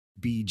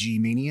BG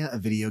Mania, a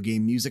video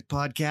game music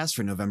podcast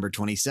for November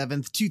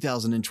 27th,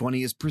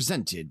 2020 is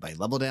presented by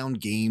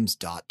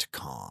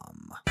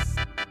LevelDownGames.com.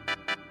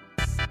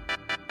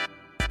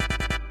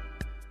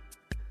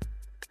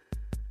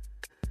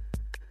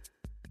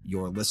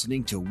 You're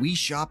listening to Wii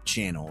Shop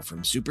Channel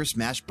from Super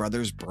Smash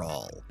Bros.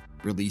 Brawl,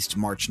 released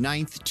March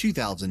 9th,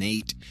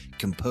 2008,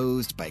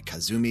 composed by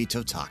Kazumi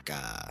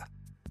Totaka.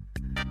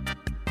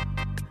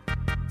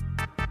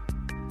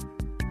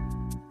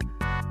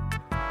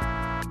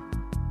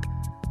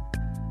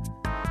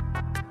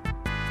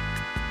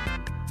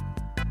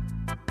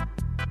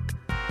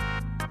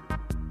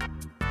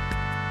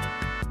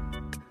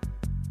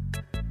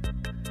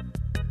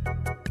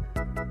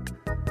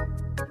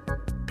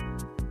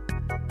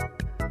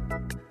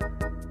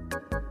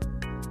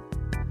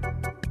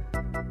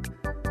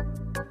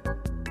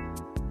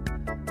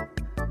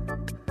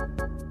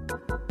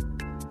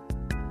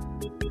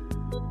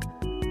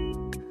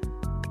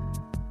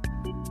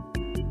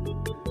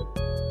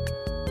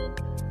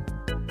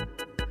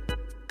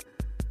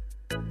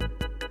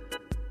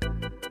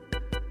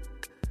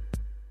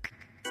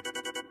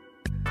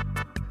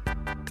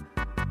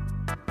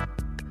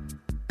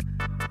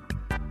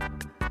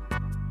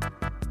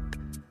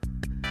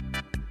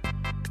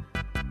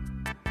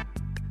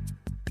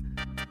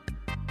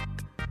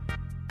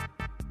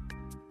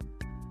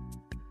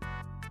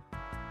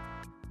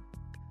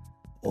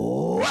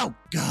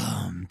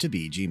 Welcome to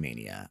BG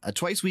Mania, a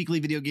twice-weekly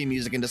video game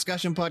music and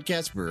discussion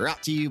podcast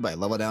brought to you by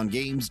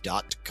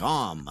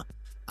LevelDownGames.com.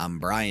 I'm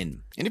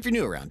Brian, and if you're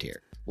new around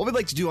here, what we'd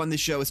like to do on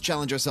this show is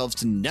challenge ourselves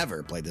to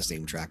never play the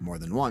same track more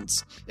than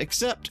once,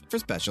 except for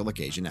special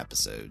occasion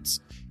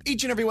episodes.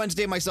 Each and every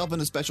Wednesday, myself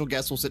and a special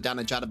guest will sit down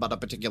and chat about a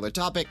particular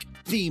topic,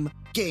 theme,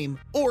 game,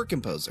 or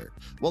composer,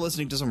 while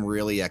listening to some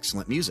really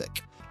excellent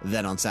music.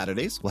 Then on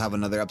Saturdays, we'll have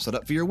another episode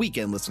up for your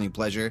weekend listening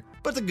pleasure,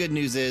 but the good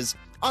news is,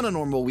 on a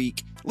normal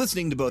week,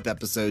 listening to both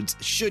episodes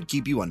should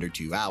keep you under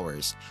 2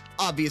 hours.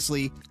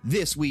 Obviously,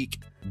 this week,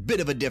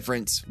 bit of a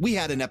difference. We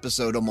had an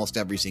episode almost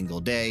every single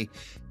day.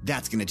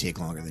 That's going to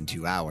take longer than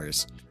 2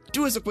 hours.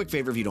 Do us a quick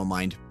favor if you don't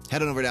mind.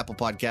 Head on over to Apple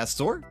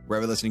Podcasts or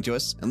wherever you're listening to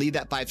us and leave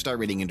that 5-star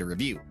rating and a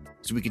review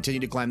so we continue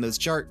to climb those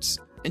charts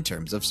in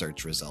terms of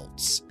search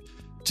results.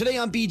 Today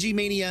on BG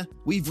Mania,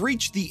 we've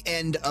reached the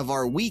end of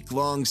our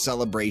week-long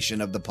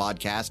celebration of the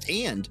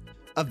podcast and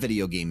of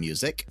video game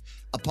music.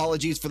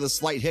 Apologies for the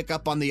slight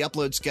hiccup on the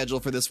upload schedule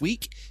for this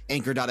week.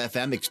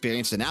 Anchor.fm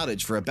experienced an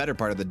outage for a better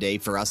part of the day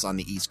for us on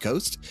the East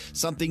Coast,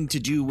 something to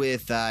do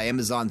with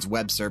Amazon's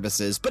web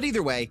services, but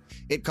either way,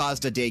 it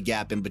caused a day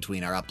gap in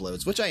between our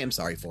uploads, which I am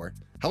sorry for.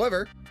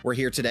 However, we're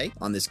here today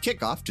on this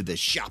kickoff to the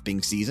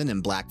shopping season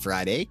and Black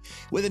Friday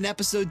with an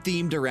episode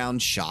themed around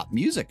shop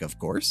music, of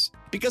course.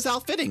 Because how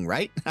fitting,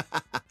 right?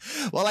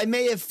 Well, I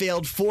may have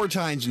failed 4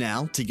 times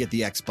now to get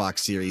the Xbox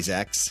Series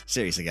X.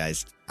 Seriously,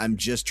 guys, I'm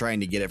just trying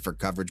to get it for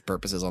coverage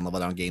purposes on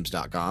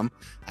LevelDownGames.com.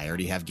 I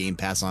already have Game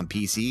Pass on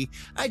PC.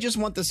 I just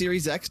want the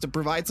Series X to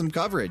provide some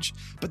coverage.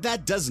 But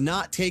that does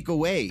not take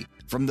away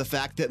from the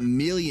fact that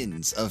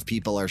millions of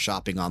people are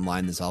shopping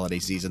online this holiday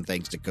season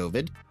thanks to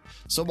COVID.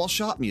 So while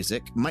shop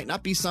music might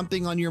not be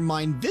something on your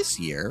mind this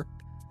year,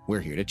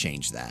 we're here to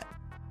change that.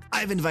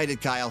 I've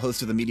invited Kyle,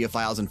 host of the Media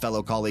Files and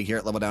fellow colleague here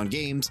at Level Down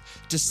Games,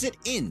 to sit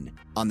in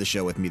on the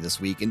show with me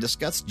this week and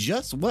discuss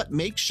just what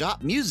makes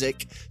shop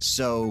music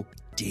so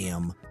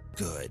damn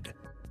good.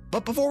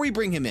 But before we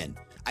bring him in,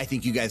 I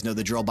think you guys know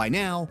the drill by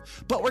now,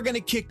 but we're going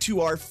to kick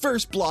to our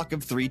first block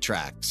of 3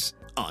 tracks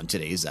on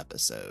today's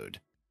episode.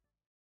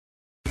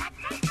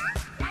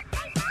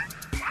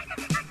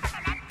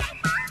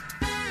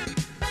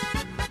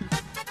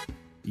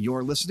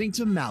 You're listening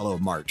to Mallow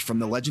March from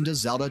The Legend of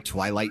Zelda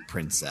Twilight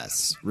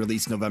Princess,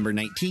 released November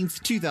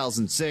 19th,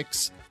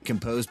 2006,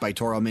 composed by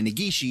Toru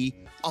Minegishi,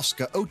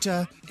 Asuka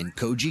Ota, and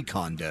Koji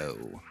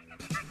Kondo.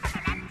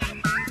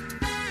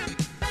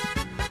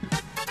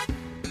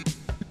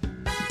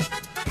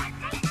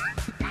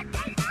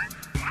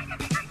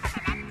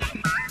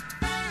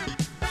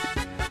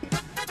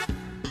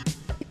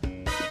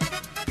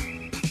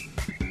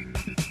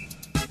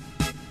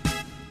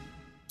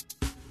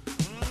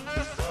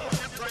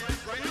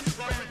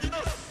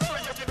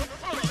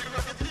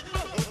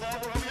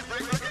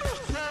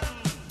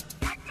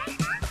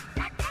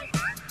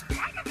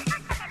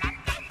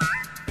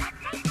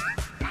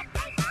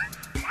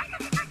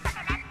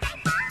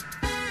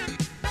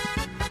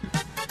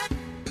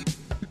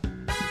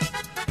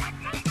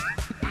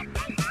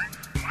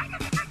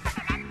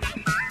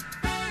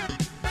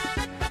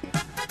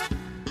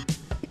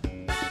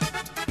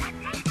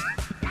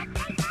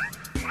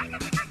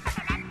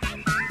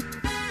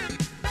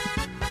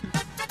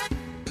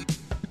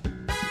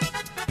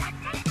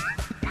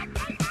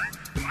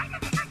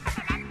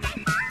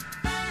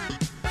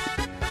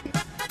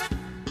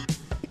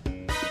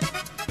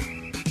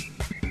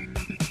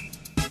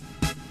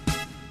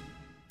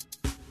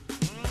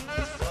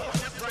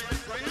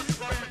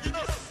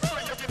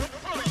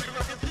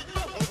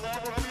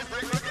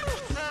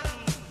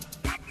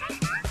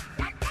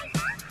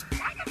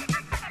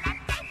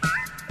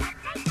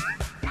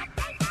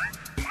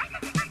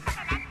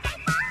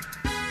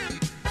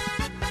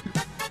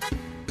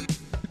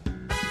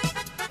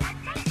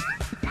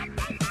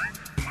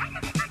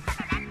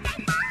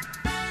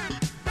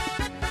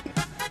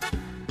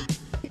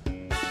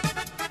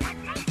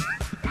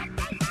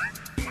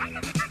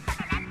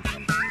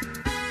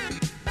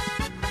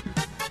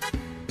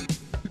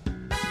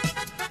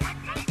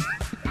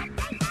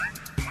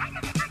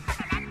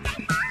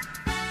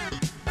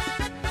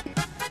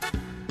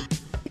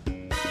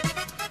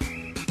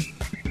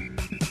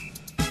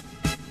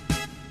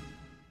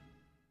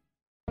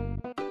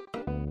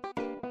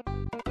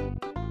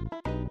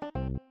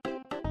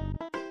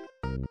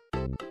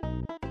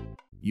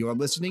 You're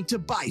listening to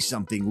Buy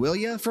Something, Will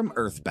Ya? From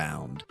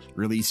Earthbound,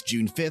 released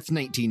June 5th,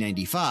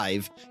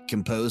 1995,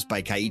 composed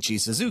by Keiichi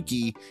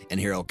Suzuki and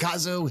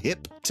Hirokazu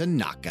Hip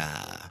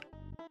Tanaka.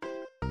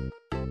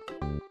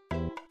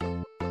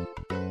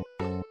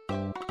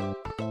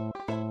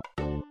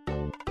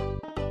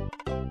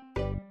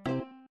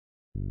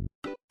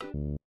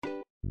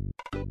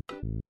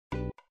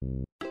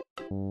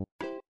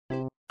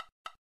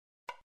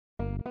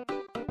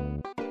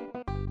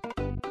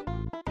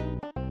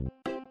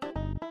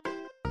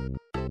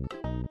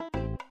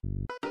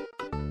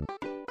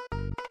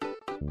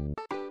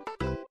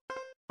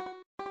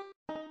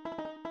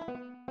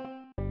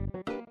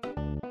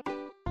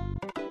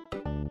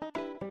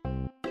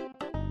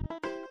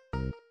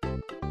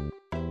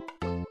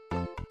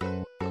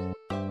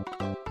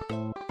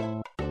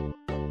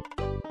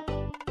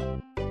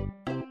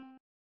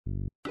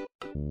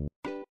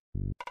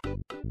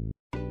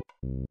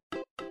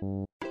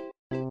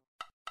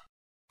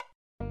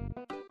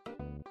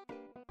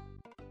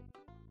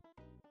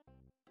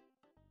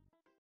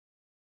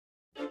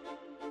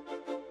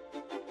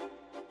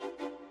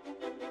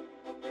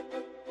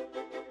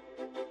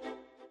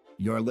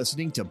 You're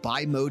listening to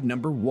Buy Mode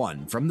number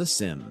 1 from The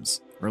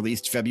Sims,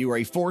 released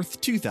February 4th,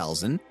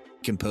 2000,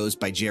 composed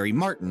by Jerry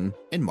Martin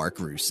and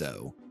Mark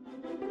Russo.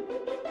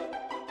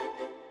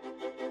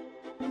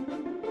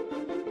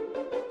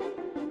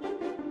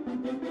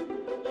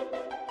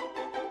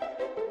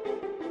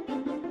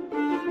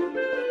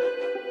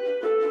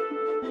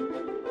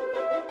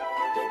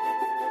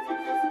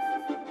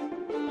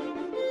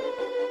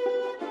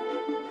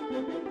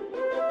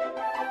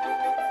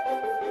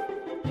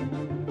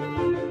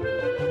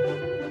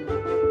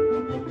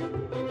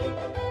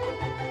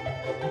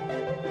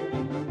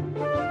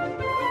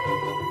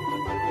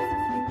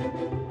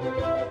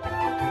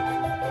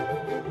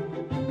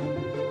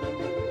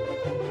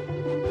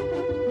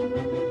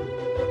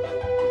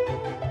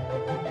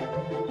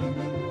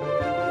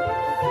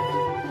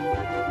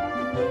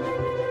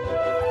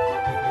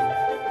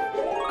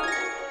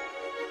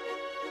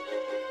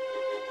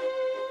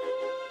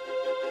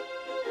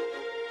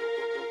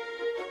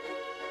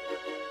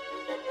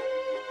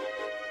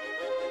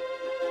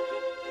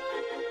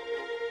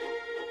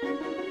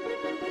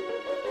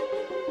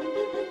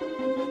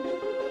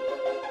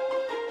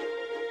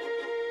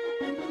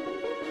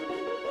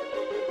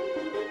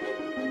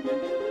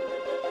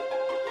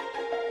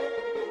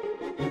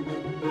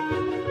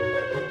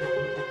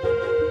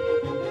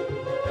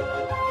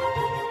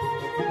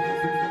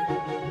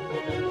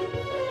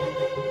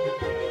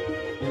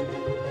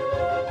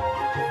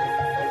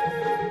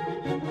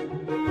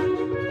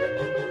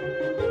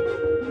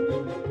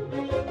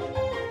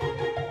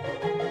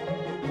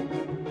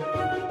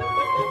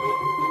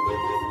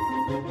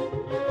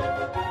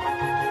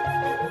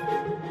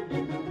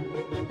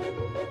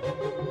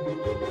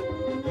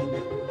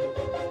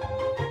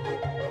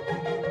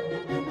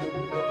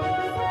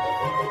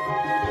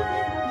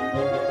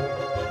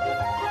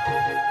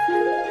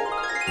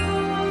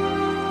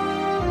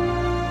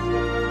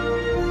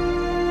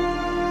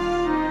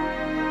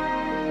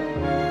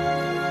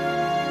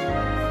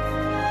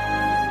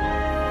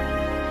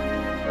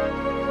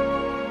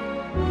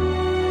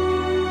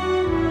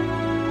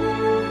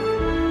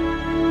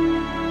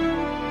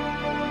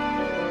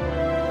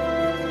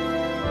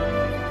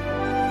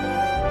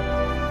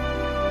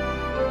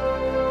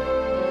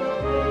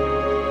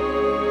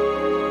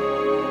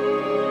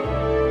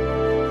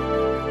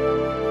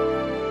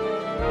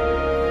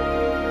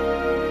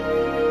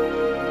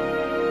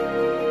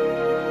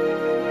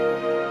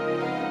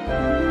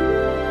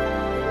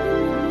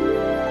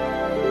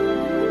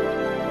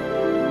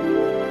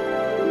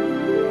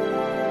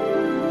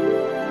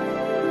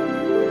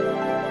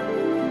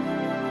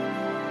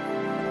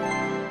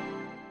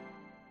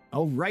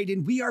 All right,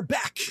 and we are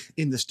back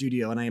in the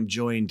studio, and I am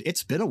joined.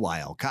 It's been a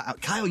while.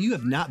 Kyle, you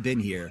have not been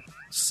here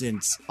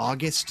since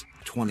August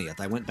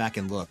 20th. I went back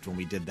and looked when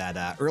we did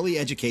that early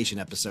education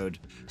episode,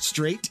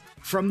 straight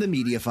from the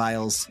media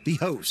files. The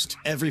host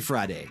every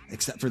Friday,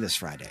 except for this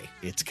Friday,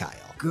 it's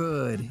Kyle.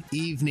 Good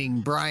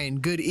evening, Brian.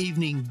 Good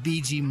evening,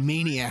 BG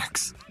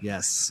Maniacs.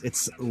 Yes,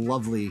 it's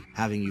lovely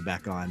having you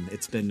back on.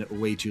 It's been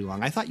way too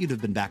long. I thought you'd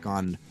have been back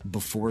on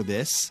before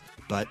this,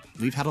 but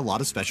we've had a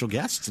lot of special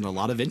guests and a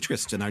lot of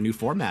interest in our new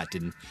format,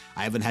 and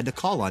I haven't had to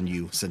call on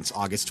you since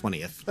August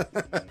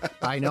 20th.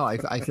 I know.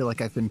 I feel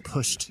like I've been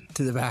pushed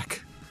to the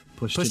back.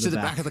 Pushed to the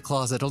back of the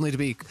closet, only to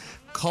be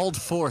called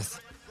forth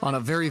on a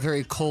very,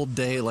 very cold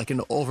day like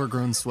an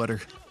overgrown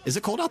sweater. Is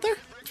it cold out there?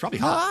 It's probably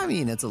hot. I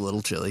mean, it's a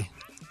little chilly.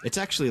 It's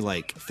actually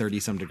like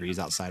 30-some degrees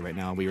outside right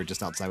now. We were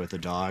just outside with the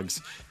dogs.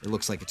 It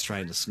looks like it's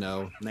trying to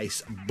snow.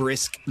 Nice,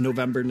 brisk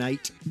November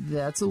night.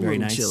 That's a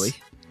little chilly.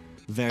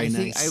 Very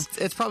nice.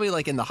 It's probably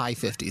like in the high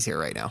 50s here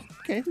right now.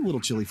 Okay, a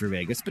little chilly for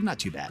Vegas, but not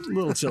too bad. A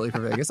little chilly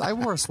for Vegas. I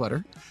wore a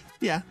sweater.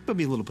 Yeah, put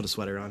me a little, put a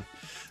sweater on.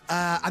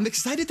 I'm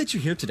excited that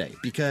you're here today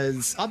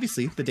because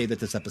obviously the day that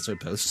this episode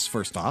posts,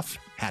 first off,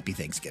 happy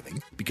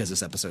Thanksgiving because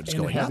this episode is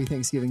going happy up.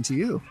 Thanksgiving to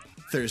you.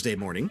 Thursday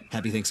morning.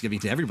 Happy Thanksgiving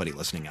to everybody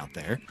listening out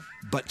there.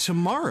 But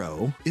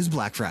tomorrow is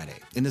Black Friday.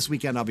 And this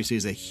weekend, obviously,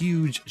 is a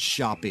huge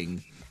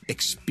shopping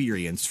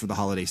experience for the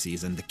holiday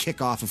season, the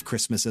kickoff of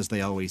Christmas, as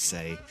they always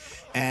say.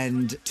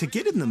 And to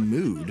get in the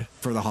mood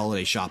for the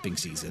holiday shopping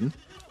season,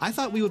 I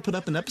thought we would put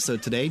up an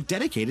episode today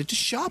dedicated to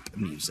shop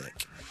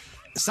music.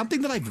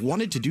 Something that I've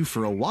wanted to do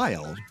for a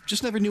while,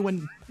 just never knew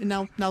when.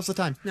 And now's the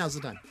time. Now's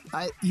the time.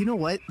 You know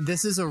what?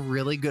 This is a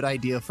really good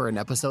idea for an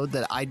episode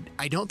that I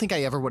don't think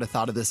I ever would have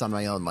thought of this on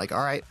my own. Like,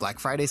 all right, Black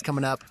Friday's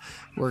coming up.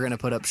 We're going to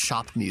put up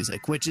shop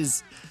music, which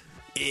is,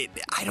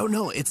 I don't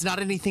know. It's not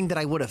anything that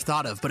I would have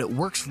thought of, but it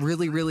works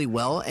really, really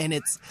well. And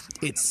it's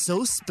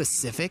so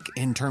specific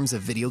in terms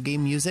of video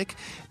game music,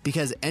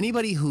 because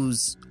anybody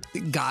who's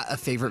got a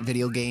favorite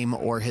video game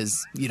or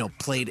has,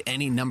 played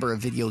any number of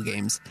video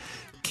games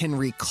can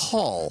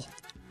recall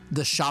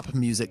the shop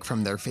music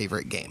from their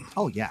favorite game.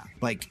 Oh, yeah.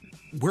 Like,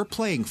 we're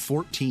playing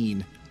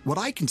 14, what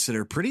I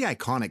consider pretty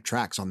iconic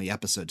tracks on the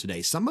episode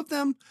today. Some of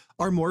them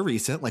are more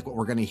recent, like what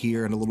we're going to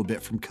hear in a little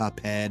bit from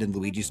Cuphead and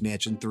Luigi's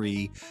Mansion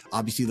 3.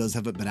 Obviously, those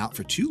haven't been out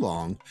for too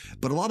long,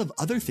 but a lot of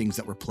other things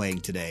that we're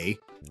playing today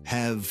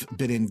have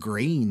been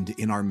ingrained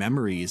in our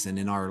memories and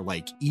in our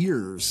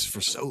ears for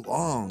so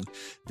long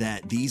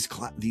that these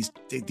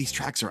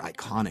tracks are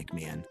iconic,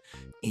 man.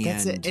 And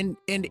that's it. And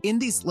in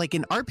these, like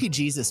in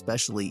RPGs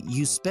especially,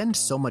 you spend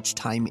so much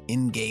time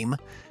in game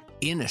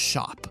in a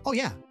shop. Oh,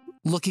 yeah.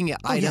 Looking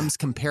at items,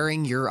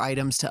 comparing your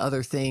items to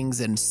other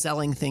things and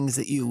selling things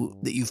that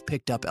you've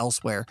picked up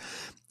elsewhere.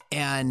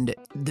 And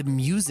the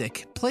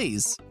music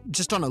plays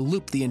just on a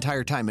loop the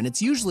entire time. And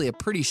it's usually a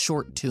pretty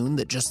short tune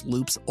that just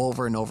loops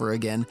over and over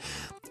again.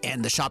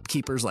 And the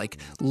shopkeeper's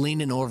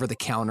leaning over the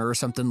counter or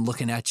something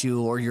looking at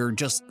you, or you're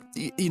just,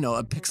 a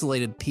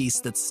pixelated piece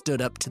that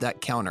stood up to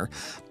that counter.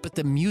 But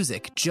the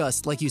music,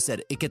 just like you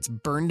said, it gets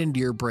burned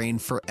into your brain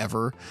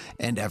forever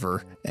and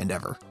ever and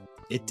ever.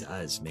 It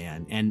does,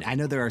 man. And I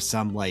know there are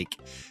some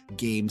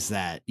games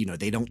that,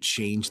 they don't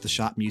change the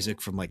shop music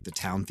from the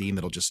town theme.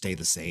 It'll just stay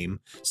the same.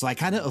 So I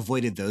kind of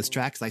avoided those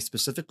tracks. I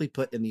specifically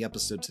put in the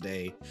episode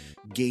today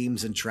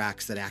games and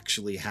tracks that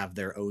actually have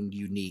their own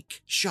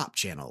unique shop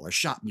channel or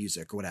shop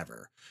music or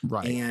whatever.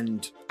 Right.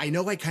 And I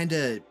know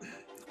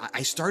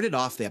I started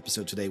off the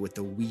episode today with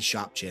the Wii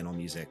Shop channel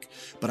music,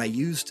 but I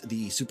used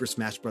the Super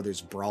Smash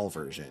Bros. Brawl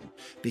version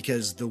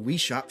because the Wii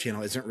Shop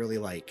channel isn't really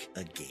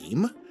a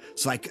game.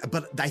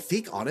 But I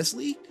think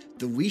honestly,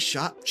 the Wii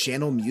Shop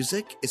channel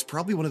music is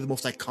probably one of the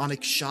most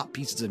iconic shop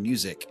pieces of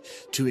music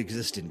to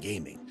exist in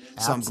gaming.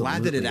 So I'm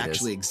glad that it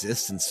actually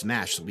exists in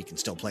Smash so we can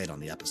still play it on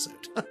the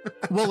episode.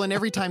 Well, and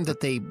every time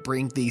that they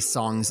bring these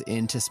songs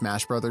into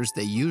Smash Brothers,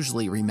 they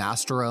usually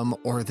remaster them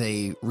or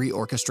they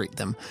reorchestrate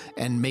them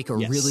and make a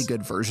really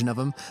good version of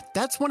them.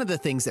 That's one of the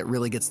things that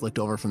really gets looked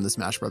over from the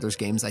Smash Brothers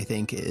games, I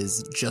think,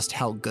 is just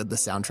how good the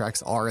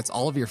soundtracks are. It's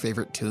all of your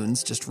favorite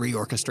tunes just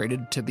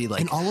reorchestrated to be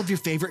and all of your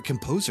favorite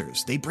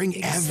composers. They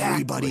bring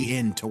everybody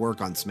in to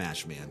work on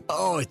Smash, man.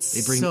 Oh,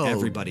 they bring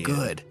everybody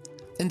good. In.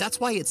 And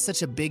that's why it's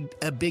such a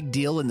big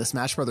deal in the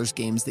Smash Brothers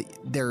games that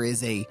there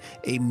is a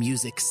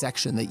music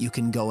section that you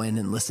can go in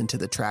and listen to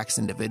the tracks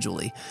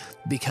individually,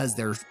 because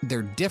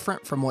they're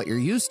different from what you're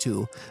used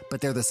to, but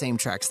they're the same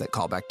tracks that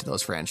call back to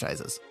those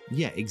franchises.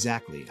 Yeah,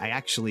 exactly. I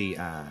actually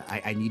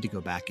I need to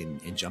go back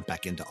and jump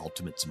back into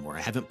Ultimate some more.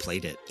 I haven't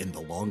played it in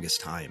the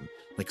longest time.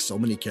 So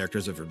many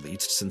characters have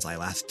released since I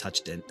last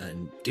touched it,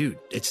 and dude,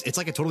 it's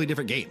like a totally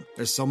different game.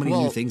 There's so many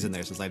new things in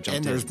there since I've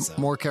jumped in. And there's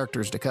more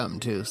characters to come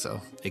too,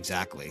 so.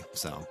 Exactly.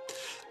 So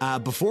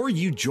before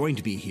you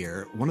joined me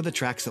here, one of the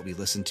tracks that we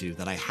listened to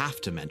that I have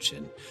to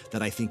mention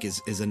that I think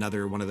is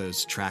another one of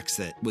those tracks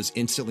that was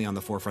instantly on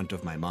the forefront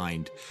of my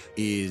mind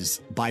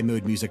is Buy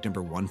Mode Music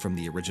 #1 from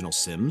the original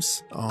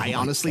Sims. I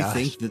honestly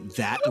think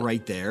that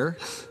right there.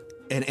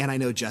 And I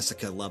know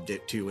Jessica loved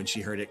it too when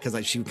she heard it,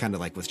 because she kind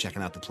of was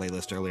checking out the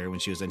playlist earlier when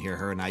she was in here.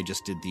 Her and I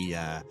just did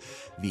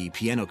the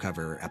piano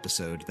cover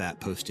episode that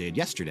posted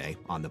yesterday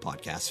on the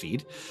podcast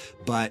feed.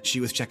 But she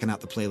was checking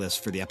out the playlist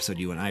for the episode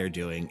you and I are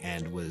doing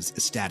and was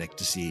ecstatic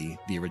to see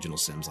the original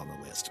Sims on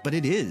the list. But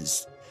it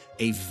is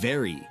a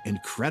very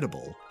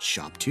incredible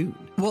shop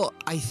tune. Well,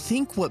 I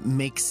think what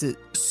makes it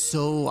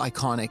so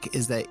iconic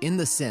is that in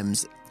The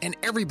Sims, and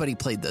everybody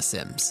played The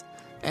Sims.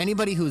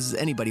 Anybody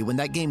when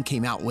that game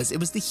came out, it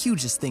was the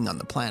hugest thing on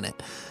the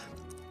planet.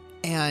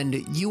 And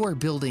you are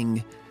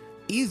building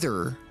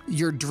either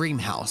your dream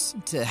house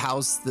to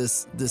house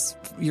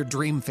your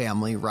dream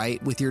family,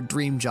 right? With your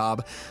dream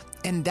job.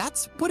 And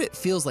that's what it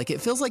feels like.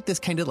 It feels like this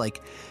kind of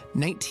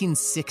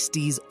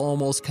 1960s,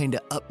 almost kind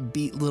of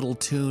upbeat little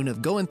tune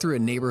of going through a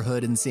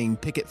neighborhood and seeing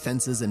picket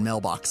fences and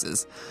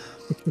mailboxes.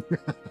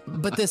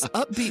 But this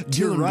upbeat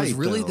tune was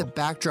really the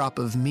backdrop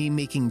of me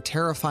making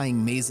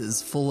terrifying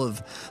mazes full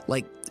of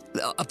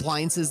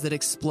appliances that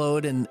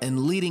explode and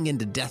leading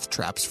into death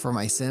traps for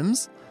my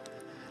Sims.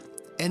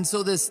 And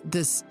so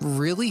this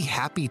really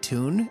happy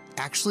tune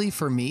actually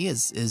for me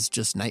is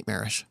just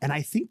nightmarish. And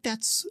I think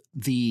that's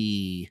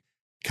the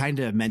kind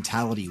of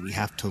mentality we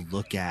have to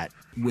look at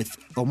with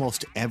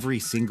almost every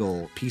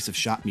single piece of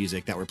shop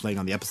music that we're playing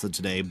on the episode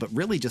today, but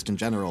really just in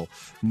general,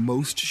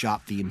 most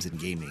shop themes in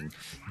gaming,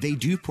 they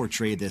do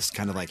portray this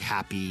kind of like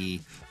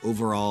happy,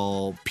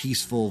 overall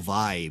peaceful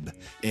vibe.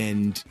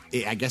 And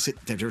I guess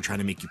they're trying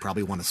to make you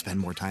probably want to spend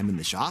more time in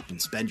the shop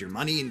and spend your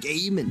money in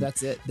game. And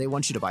that's it. They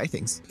want you to buy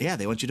things. Yeah,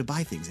 they want you to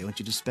buy things. They want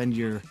you to spend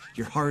your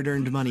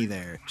hard-earned money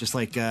there. Just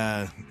like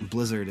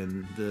Blizzard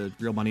and the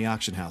Real Money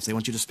Auction House. They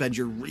want you to spend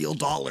your real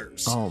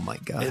dollars. Oh my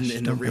gosh.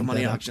 In the Real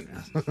Money Auction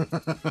House.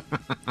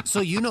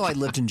 So I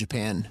lived in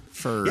Japan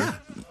for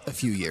a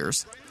few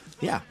years.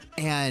 Yeah.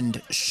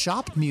 And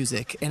shop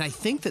music, and I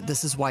think that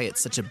this is why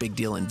it's such a big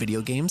deal in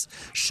video games,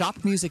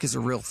 shop music is a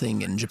real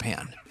thing in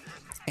Japan.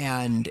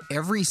 And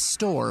every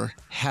store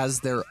has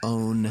their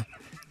own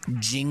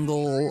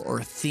jingle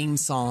or theme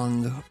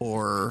song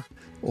or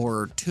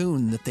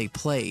tune that they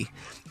play,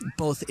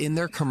 both in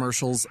their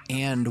commercials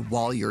and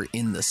while you're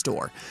in the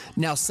store.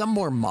 Now, some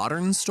more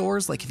modern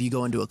stores, like if you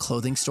go into a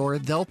clothing store,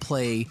 they'll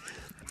play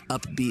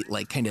upbeat,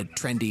 like kind of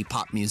trendy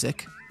pop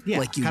music,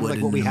 like you would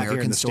in an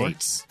American store.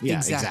 States. Yeah,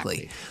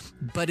 exactly.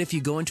 But if you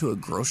go into a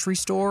grocery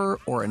store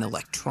or an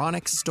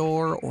electronics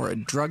store or a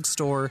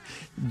drugstore,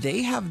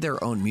 they have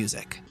their own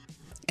music.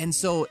 And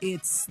so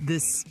it's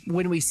this,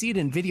 when we see it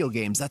in video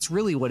games, that's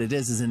really what it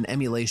is an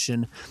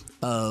emulation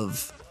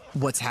of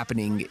what's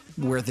happening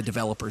where the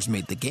developers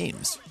made the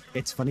games.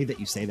 It's funny that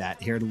you say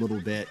that. Here in a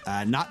little bit,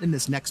 not in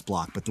this next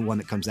block, but the one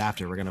that comes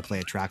after, we're going to play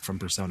a track from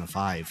Persona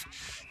 5.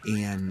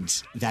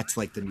 And that's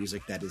like the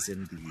music that is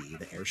in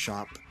the air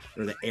shop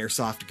or the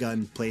airsoft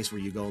gun place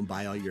where you go and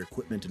buy all your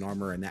equipment and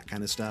armor and that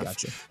kind of stuff.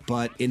 Gotcha.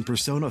 But in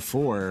Persona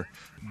 4,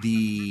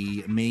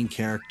 the main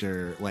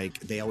character, like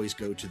they always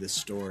go to this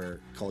store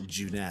called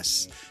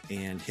Junes,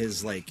 and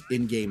his like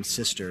in-game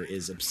sister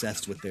is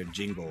obsessed with their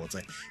jingle. It's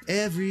like,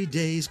 every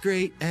day's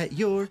great at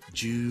your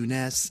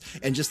Junes.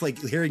 And just like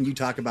hearing you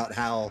talk about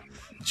how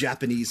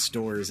Japanese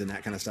stores and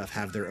that kind of stuff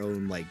have their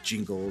own like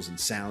jingles and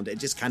sound, it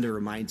just kind of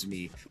reminds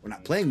me, we're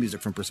not playing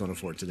music from Persona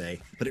 4 today,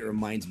 but it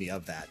reminds me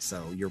of that.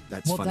 So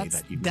that's funny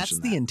that you mentioned that's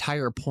the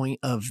entire point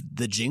of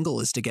the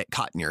jingle, is to get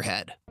caught in your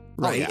head.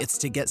 Right. Oh, yeah. It's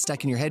to get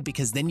stuck in your head,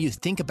 because then you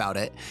think about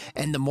it.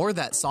 And the more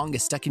that song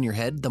is stuck in your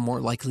head, the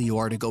more likely you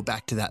are to go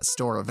back to that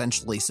store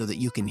eventually so that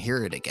you can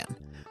hear it again.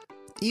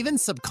 Even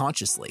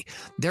subconsciously.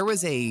 There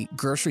was a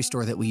grocery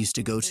store that we used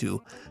to go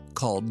to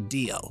called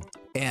Dio.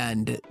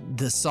 And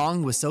the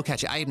song was so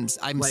catchy. I'm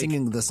like,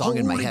 singing the song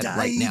in my head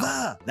right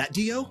now. That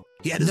Dio?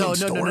 He had his own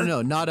store?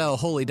 No, not a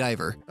Holy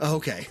Diver. Oh,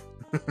 okay.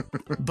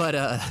 But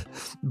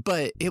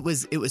it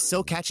was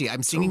so catchy.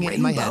 I'm singing it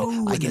in my head.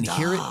 I can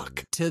hear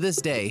it to this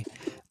day.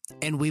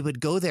 And we would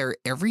go there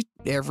every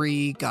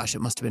gosh, it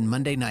must have been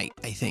Monday night,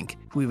 I think.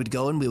 We would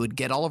go and we would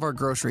get all of our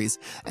groceries,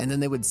 and then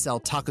they would sell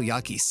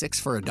takoyaki, 6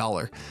 for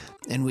 $1.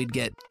 And we'd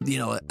get,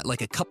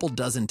 like a couple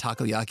dozen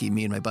takoyaki,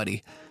 me and my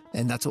buddy.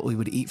 And that's what we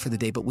would eat for the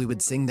day. But we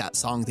would sing that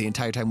song the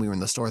entire time we were in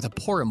the store. The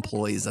poor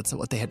employees, that's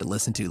what they had to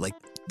listen to, like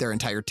their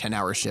entire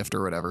 10-hour shift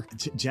or whatever.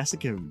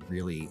 Jessica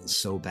really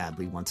so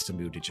badly wants to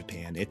move to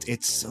Japan.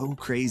 It's so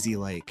crazy,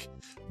 like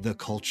the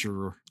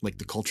culture, like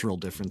the cultural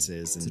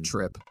differences. And it's a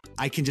trip.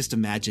 I can just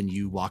imagine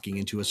you walking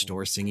into a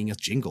store singing a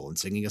jingle and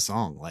singing a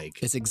song.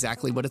 Like, it's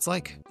exactly what it's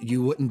like.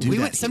 You wouldn't do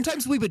that.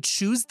 Sometimes we would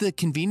choose the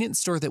convenience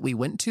store that we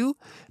went to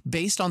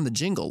based on the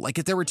jingle. Like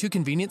if there were two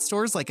convenience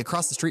stores like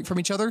across the street from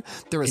each other,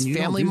 there was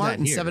Family Mart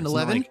and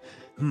 7-Eleven.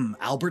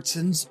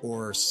 Albertsons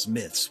or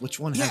Smith's? Which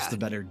one has the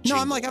better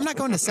jingle? No, I'm not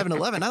going to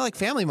 7-Eleven. I like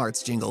Family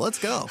Mart's jingle. Let's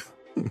go.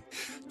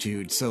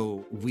 Dude,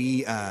 so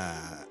we've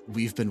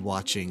been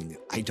watching,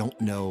 I don't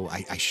know,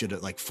 I should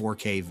have, like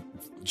 4K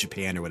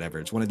Japan or whatever.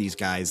 It's one of these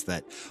guys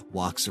that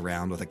walks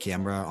around with a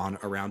camera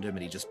around him,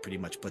 and he just pretty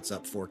much puts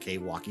up 4K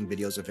walking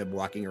videos of him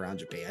walking around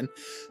Japan.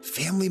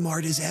 Family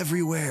Mart is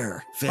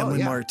everywhere.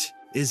 Family Mart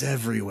is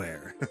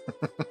everywhere.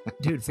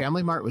 Dude,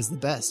 Family Mart was the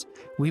best.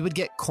 We would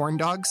get corn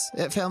dogs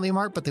at Family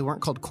Mart, but they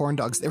weren't called corn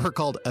dogs. They were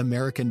called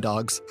American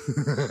dogs.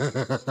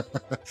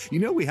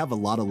 We have a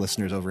lot of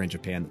listeners over in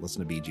Japan that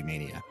listen to BG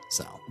Mania.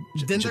 So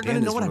then they're going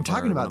to know what I'm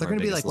talking about. They're going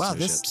to be like, wow,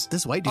 this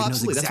white dude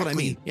knows exactly that's what I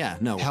mean. Yeah,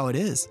 no, how it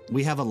is.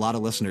 We have a lot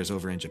of listeners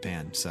over in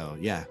Japan. So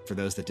yeah, for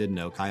those that didn't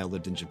know, Kyle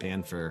lived in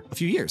Japan for a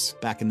few years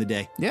back in the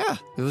day. Yeah,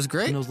 it was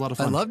great. And it was a lot of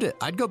fun. I loved it.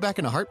 I'd go back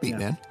in a heartbeat,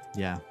 man.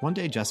 Yeah. One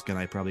day, Jessica and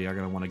I probably are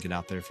going to want to get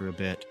out there for a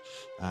bit.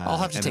 I'll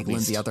have to take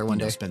Lindsay out there one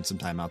day. Spend some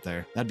time out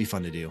there. That'd be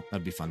fun to do.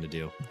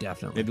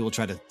 Definitely. Maybe we'll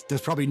try to.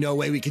 There's probably no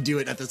way we could do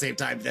it at the same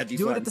time. That'd be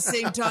fun. Do it at the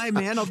same time,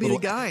 man. I'll be the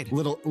guide.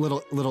 Little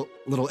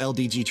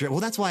LDG trip. Well,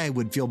 that's why I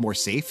would feel more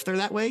safe there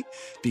that way,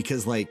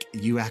 because like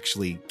you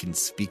actually can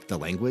speak the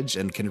language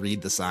and can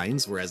read the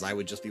signs, whereas I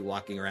would just be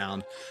walking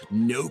around,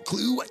 no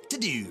clue what to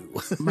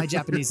do. My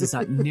Japanese is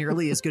not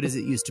nearly as good as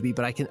it used to be,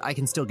 but I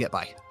can still get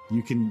by.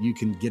 You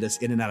can get us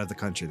in and out of the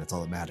country. That's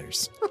all that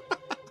matters.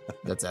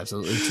 That's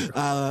absolutely true.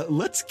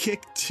 Let's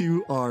kick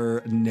to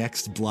our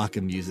next block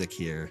of music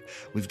here.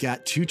 We've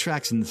got 2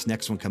 tracks in this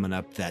next one coming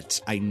up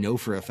that I know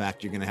for a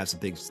fact you're going to have some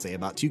things to say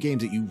about. 2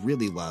 games that you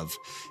really love.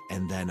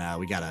 And then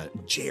we got a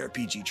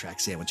JRPG track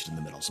sandwiched in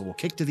the middle. So we'll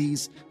kick to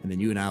these, and then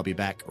you and I will be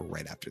back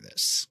right after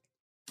this.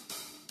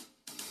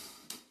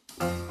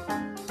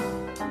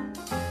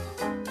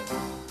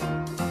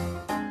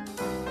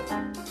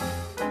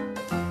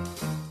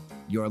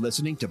 You're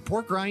listening to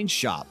Pork Rind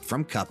Shop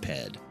from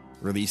Cuphead,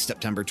 released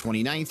September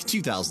 29th,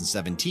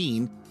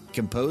 2017,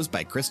 composed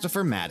by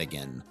Christopher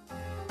Madigan.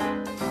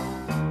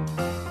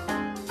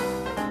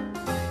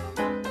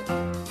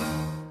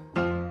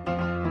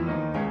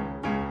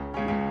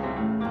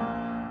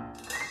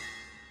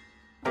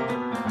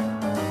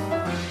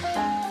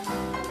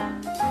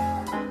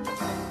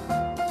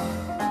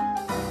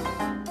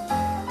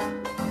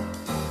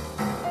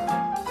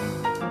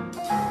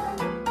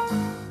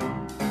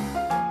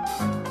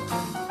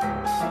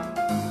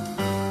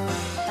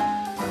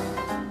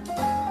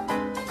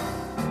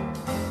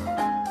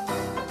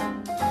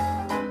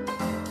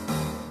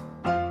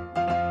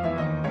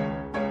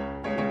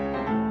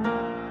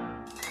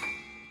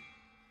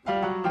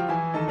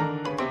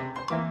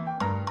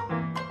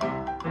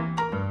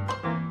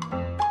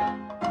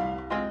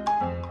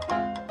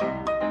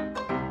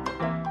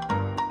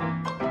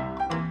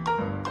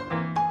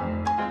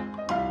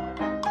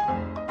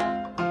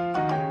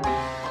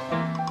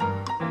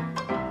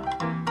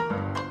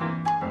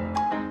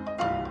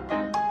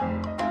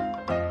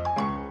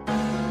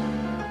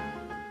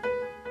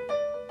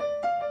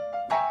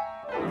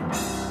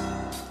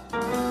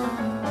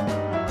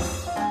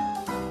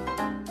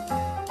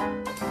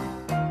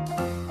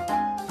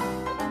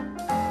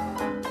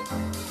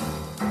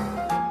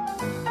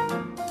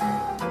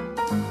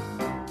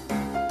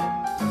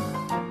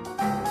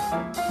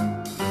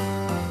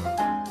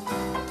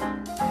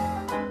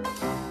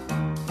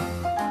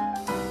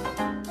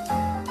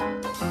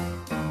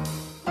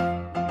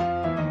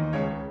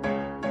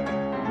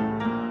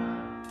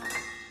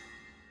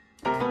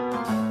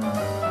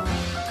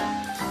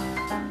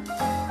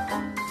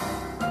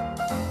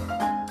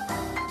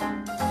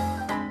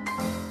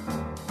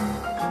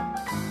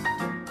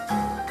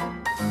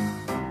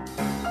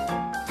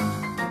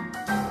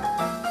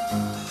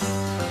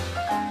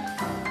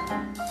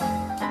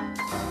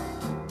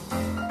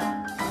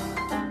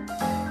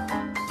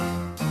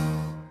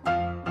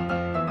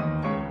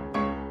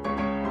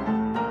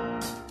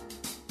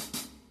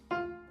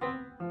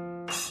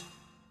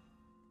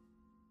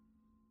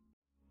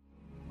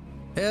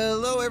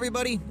 Hello,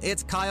 everybody.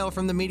 It's Kyle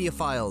from the Media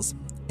Files.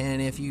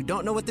 And if you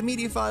don't know what the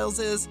Media Files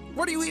is,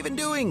 what are you even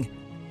doing?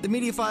 The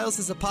Media Files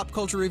is a pop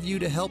culture review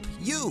to help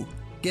you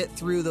get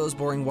through those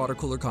boring water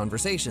cooler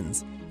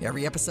conversations.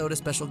 Every episode, a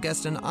special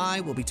guest and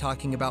I will be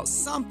talking about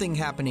something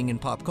happening in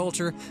pop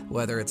culture,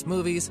 whether it's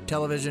movies,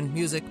 television,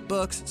 music,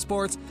 books,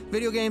 sports,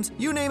 video games,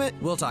 you name it,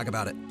 we'll talk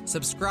about it.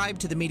 Subscribe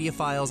to the Media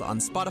Files on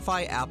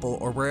Spotify, Apple,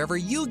 or wherever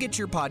you get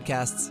your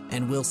podcasts,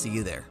 and we'll see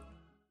you there.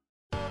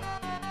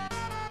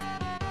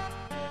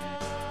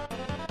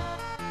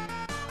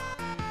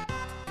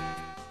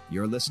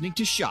 You're listening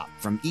to Shop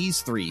from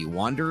Ys 3,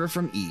 Wanderer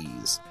from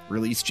Ys,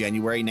 released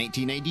January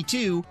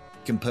 1992,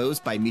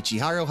 composed by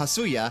Michiharu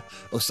Hasuya,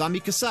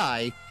 Osami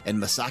Kasai, and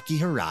Masaki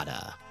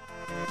Harada.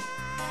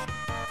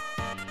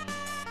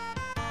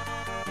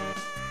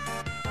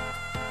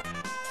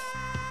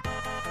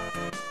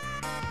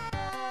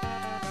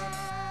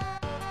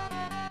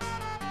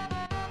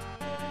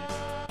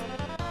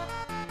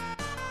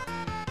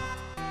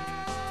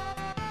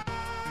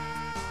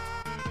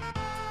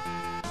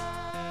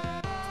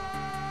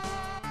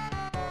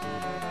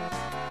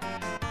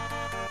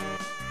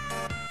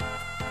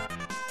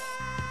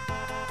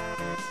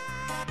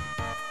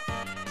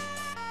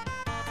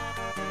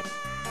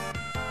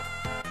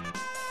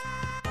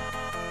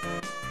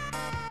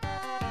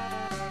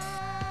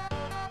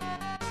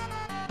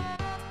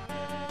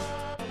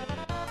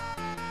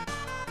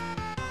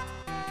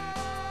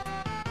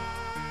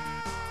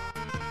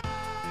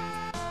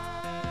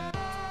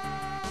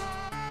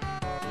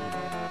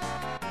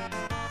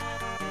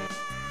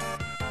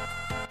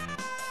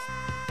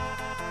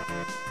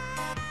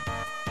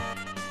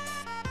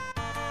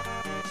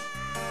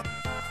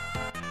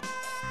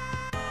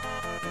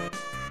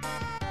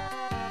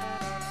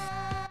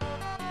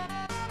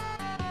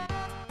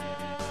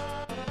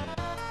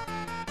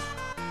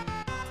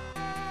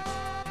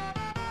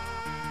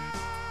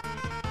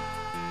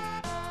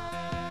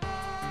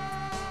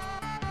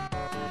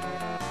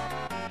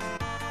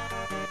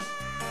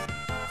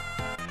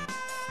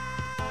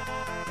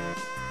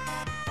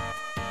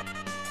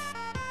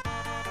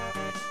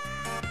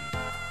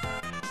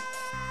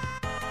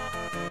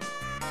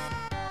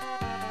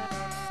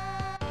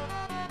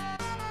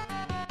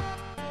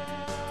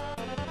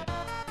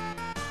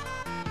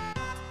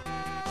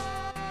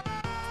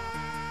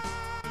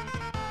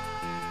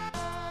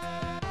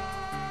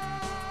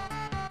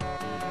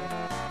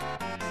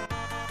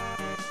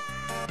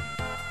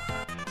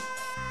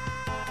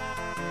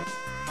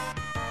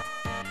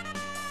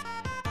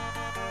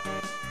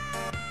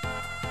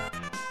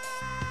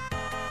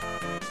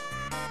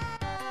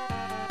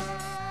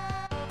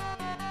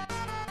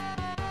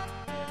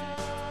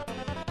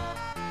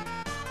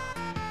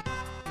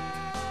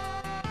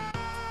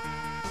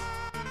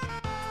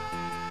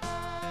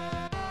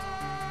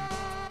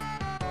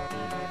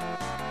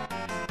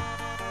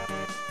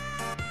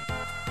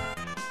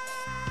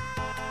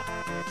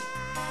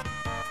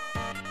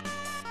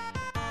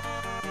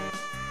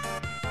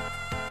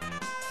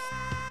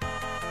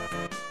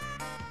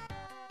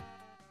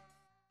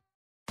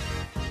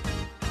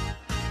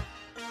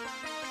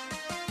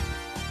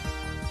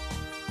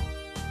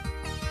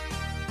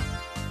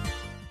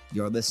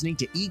 You're listening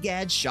to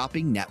EGAD's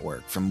Shopping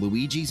Network from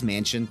Luigi's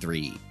Mansion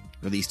 3,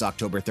 released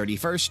October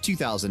 31st,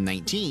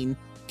 2019,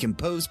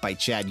 composed by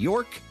Chad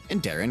York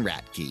and Darren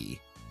Ratke.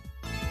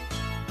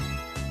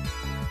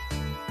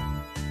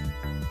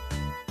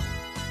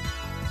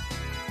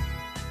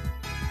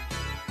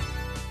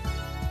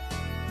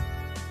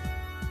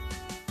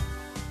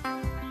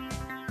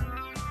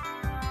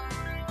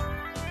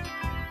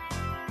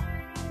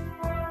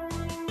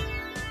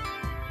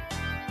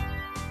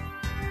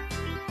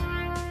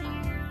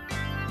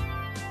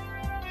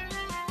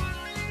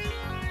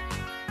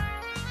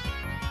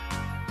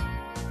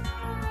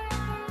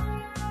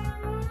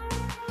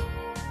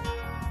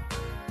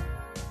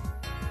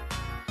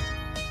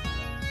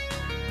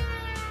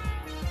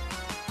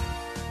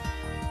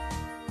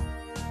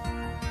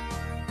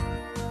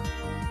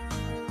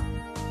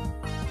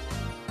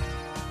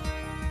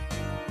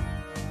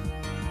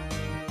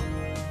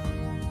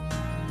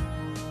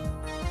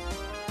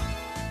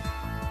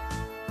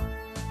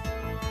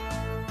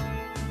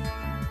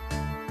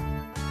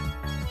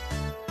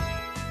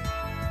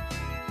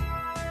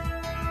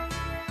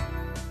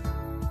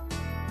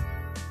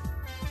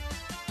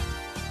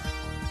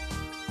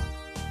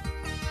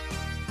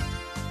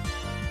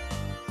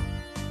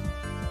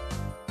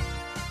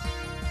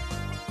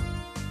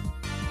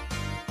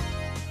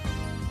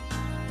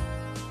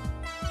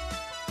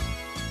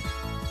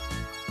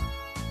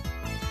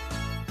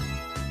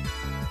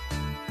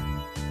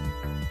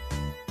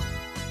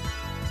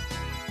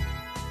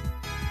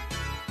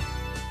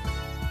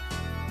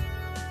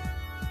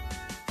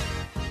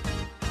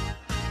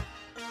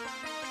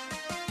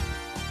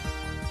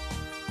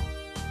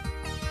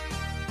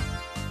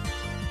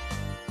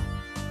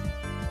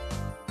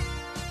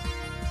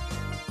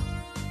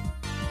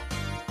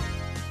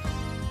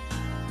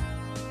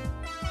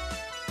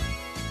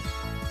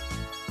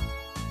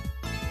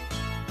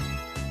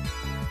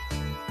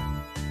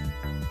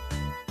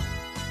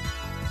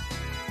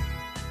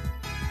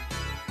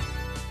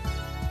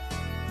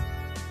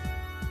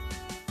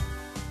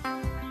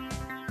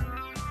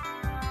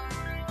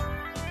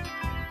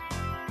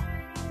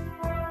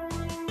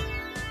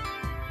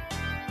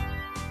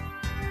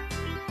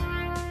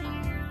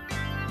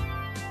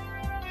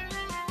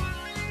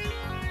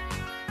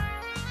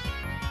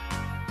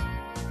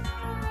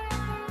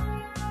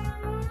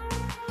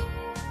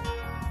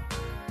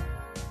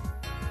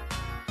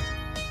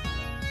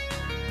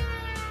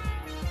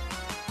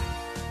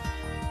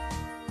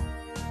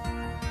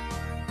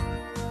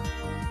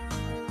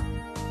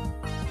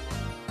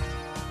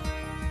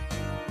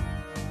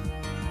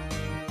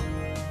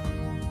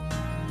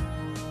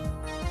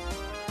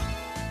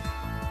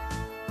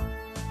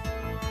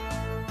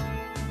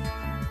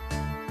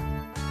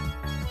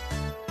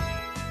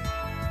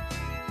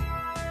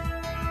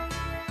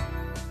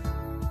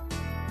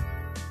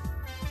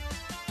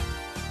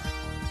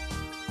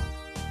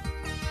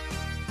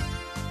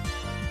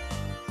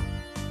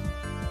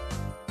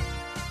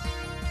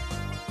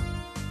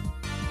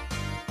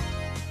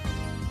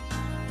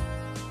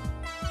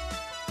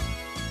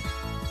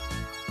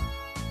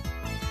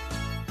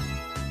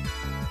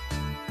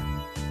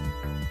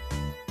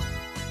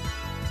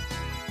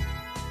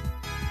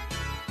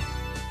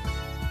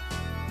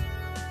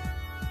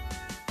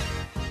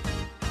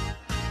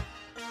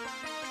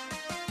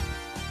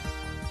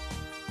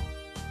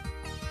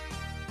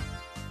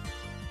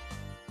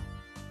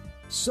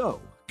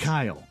 So,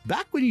 Kyle,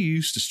 back when you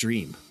used to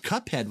stream,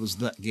 Cuphead was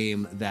the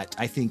game that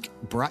I think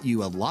brought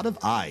you a lot of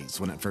eyes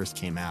when it first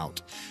came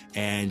out.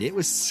 And it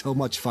was so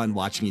much fun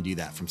watching you do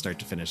that from start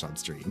to finish on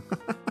stream.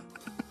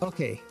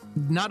 Okay,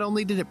 not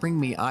only did it bring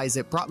me eyes,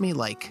 it brought me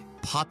like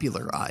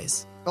popular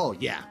eyes. Oh,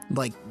 yeah.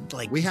 Like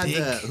we had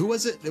big. who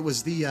was it? It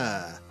was the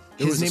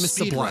His name is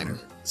Sublime.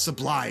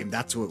 Sublime,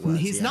 that's who it was.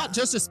 He's not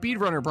just a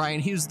speedrunner, Brian.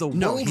 He's the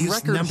world he's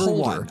record number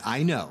holder. one.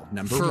 I know,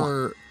 number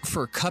one.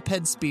 For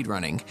Cuphead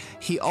speedrunning.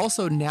 He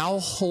also now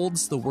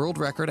holds the world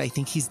record. I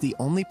think he's the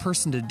only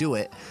person to do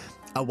it.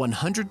 A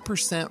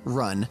 100%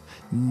 run,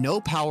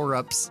 no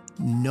power-ups,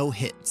 no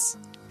hits.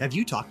 Have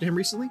you talked to him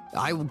recently?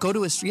 I go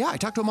to his, yeah, I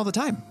talk to him all the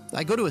time.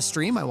 I go to his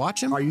stream, I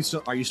watch him. Are you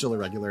still a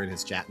regular in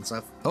his chat and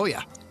stuff? Oh,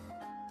 yeah.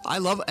 I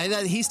love,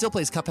 and he still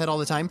plays Cuphead all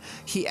the time.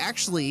 He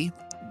actually,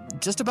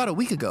 just about a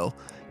week ago,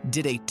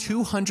 did a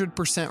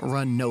 200%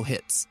 run, no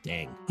hits.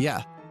 Dang.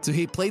 Yeah. So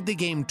he played the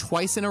game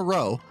twice in a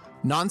row,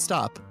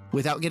 nonstop,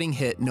 without getting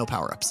hit, no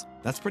power-ups.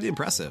 That's pretty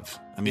impressive.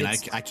 I mean, I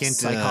can't...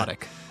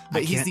 psychotic.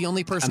 But he's the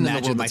only person in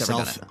the world that's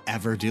ever done it.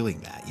 Ever doing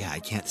that. Yeah, I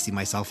can't see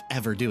myself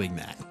ever doing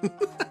that.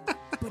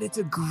 But it's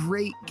a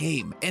great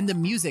game. And the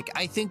music,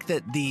 I think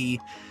that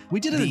we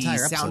did an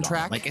entire episode on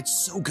soundtrack. it. Like,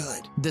 it's so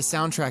good. The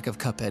soundtrack of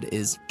Cuphead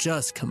is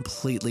just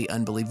completely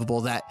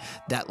unbelievable. That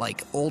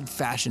like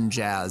old-fashioned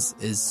jazz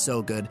is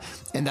so good.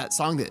 And that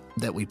song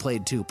that we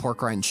played too,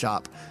 Pork Rind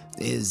Shop,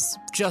 is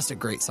just a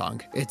great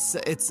song. It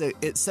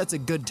sets a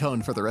good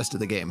tone for the rest of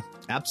the game.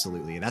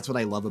 Absolutely. And that's what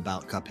I love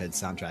about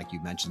Cuphead's soundtrack.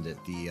 You mentioned it.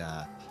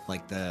 The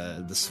like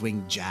the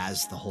swing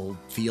jazz, the whole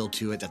feel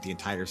to it that the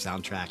entire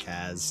soundtrack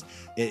has.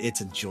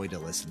 It's a joy to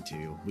listen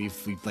to. We've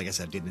like I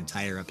said, did an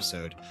entire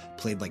episode,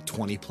 played like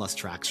 20 plus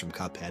tracks from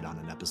Cuphead on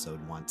an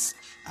episode once.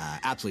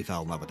 Absolutely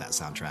fell in love with that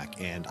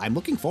soundtrack, and I'm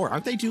looking forward.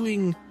 Aren't they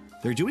doing?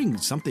 They're doing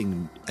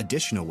something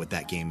additional with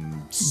that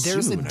game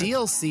There's soon. a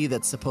DLC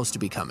that's supposed to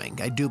be coming,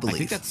 I do believe. I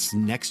think that's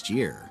next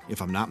year,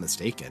 if I'm not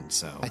mistaken.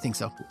 So I think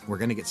so. We're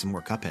going to get some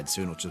more Cuphead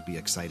soon, which will be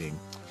exciting.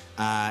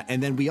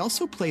 And then we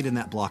also played in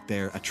that block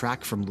there a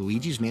track from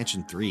Luigi's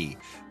Mansion 3,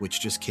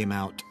 which just came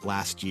out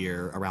last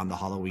year around the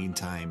Halloween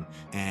time.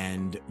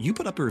 And you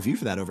put up a review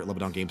for that over at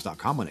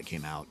LevelDownGames.com when it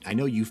came out. I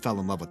know you fell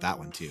in love with that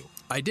one too.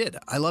 I did.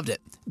 I loved it.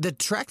 The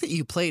track that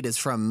you played is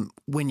from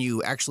when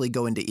you actually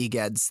go into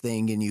EGAD's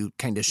thing and you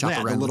kind of shop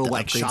around the little with the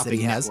like upgrades that shopping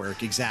he has.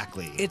 network.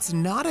 Exactly. It's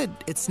not a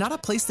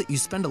place that you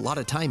spend a lot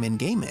of time in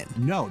game in.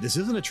 No, this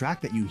isn't a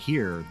track that you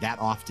hear that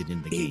often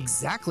in the game.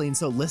 Exactly. And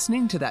so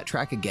listening to that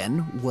track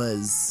again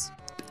was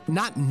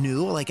not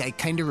new. Like I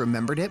kind of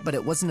remembered it, but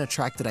it wasn't a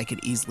track that I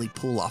could easily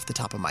pull off the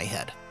top of my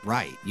head.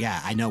 Right. Yeah,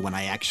 I know when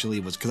I actually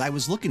was, because I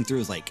was looking through,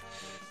 it was like,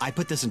 I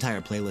put this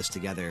entire playlist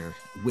together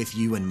with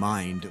you in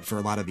mind for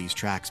a lot of these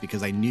tracks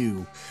because I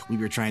knew we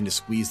were trying to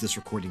squeeze this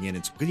recording in.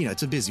 It's, you know,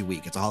 it's a busy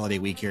week. It's a holiday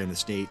week here in the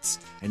States.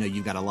 I know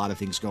you've got a lot of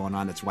things going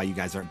on. That's why you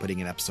guys aren't putting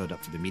an episode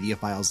up for the media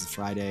files this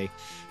Friday.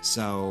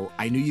 So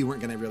I knew you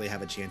weren't going to really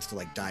have a chance to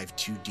like dive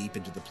too deep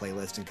into the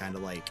playlist and kind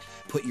of like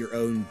put your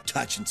own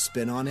touch and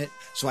spin on it.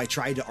 So I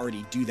tried to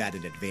already do that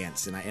in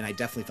advance. And I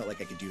definitely felt like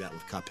I could do that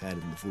with Cuphead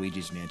and with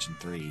Luigi's Mansion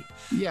 3.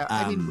 Yeah.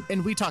 I mean,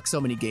 and we talk so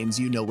many games,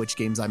 you know which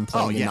games I'm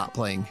playing and not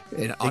playing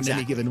on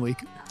any given week.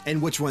 And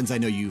which ones I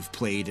know you've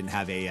played and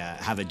have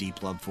a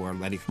deep love for.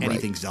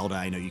 Anything Zelda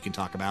I know you can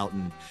talk about.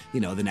 And, you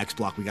know, the next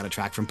block we got a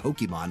track from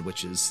Pokemon,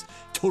 which is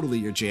totally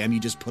your jam. You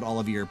just put all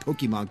of your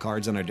Pokemon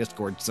cards on our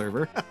Discord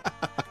server.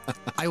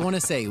 I want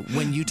to say,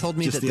 when you told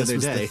me that this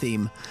was the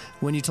theme,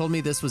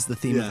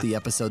 of the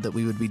episode that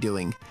we would be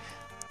doing,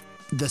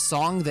 the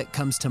song that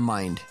comes to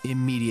mind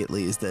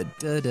immediately is the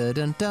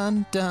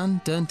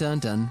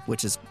dun-dun-dun-dun-dun-dun-dun,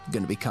 which is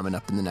going to be coming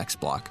up in the next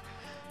block.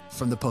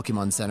 From the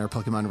Pokemon Center,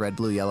 Pokemon Red,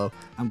 Blue, Yellow.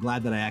 I'm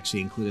glad that I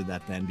actually included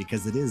that then,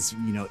 because it is,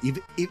 you know,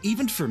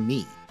 even for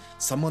me,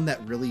 someone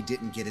that really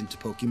didn't get into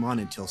Pokemon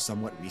until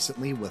somewhat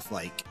recently with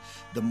like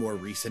the more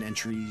recent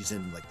entries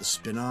and like the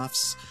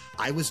spin-offs,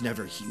 I was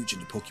never huge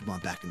into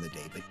Pokemon back in the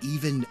day, but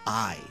even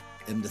I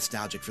am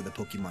nostalgic for the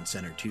Pokemon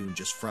Center tune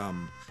just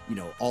from, you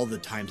know, all the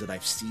times that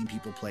I've seen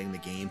people playing the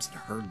games and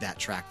heard that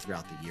track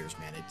throughout the years,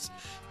 man.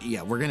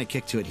 We're going to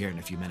kick to it here in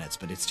a few minutes,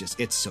 but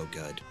it's so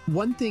good.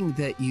 One thing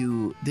that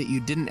you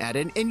didn't add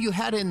in, and you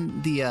had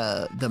in the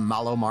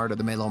Malomart or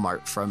the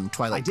Malomart from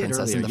Twilight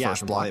Princess in the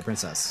first block. Twilight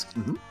Princess.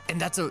 Mm-hmm. And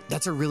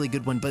that's a really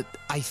good one, but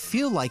I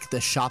feel like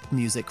the shop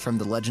music from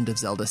the Legend of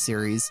Zelda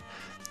series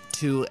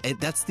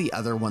that's the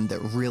other one that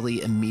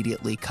really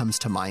immediately comes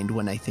to mind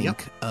when I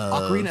think of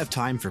Ocarina of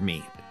Time for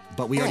me.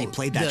 But we already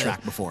played that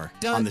track before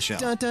on the show.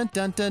 It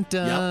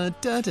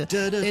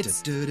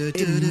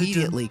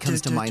immediately comes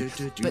to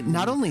mind. But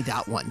not only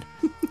that one,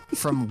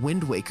 from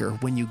Wind Waker,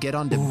 when you get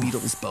onto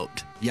Beetle's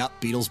boat. Yep,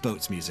 Beetle's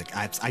boat's music.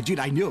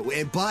 I knew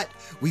it, but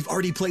we've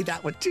already played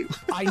that one too.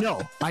 I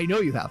know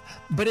you have.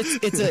 But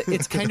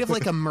it's kind of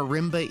like a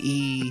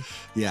marimba-y.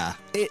 Yeah.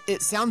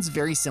 It sounds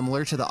very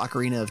similar to the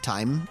Ocarina of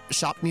Time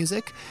shop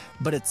music,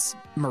 but it's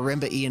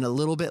marimba-y and a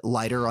little bit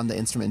lighter on the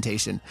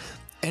instrumentation.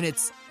 And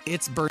it's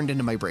burned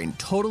into my brain,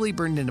 totally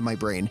burned into my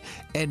brain.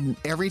 And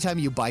every time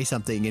you buy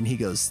something and he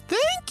goes,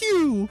 "Thank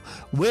you,"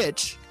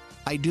 which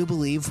I do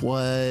believe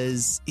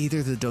was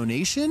either the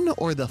donation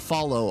or the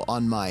follow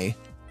on my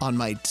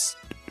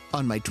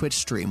Twitch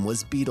stream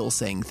was Beetle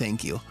saying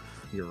thank you.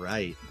 You're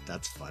right.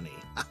 That's funny.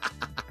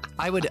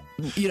 I would,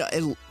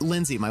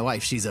 Lindsay, my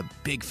wife, she's a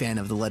big fan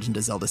of the Legend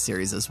of Zelda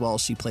series as well.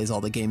 She plays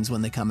all the games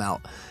when they come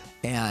out.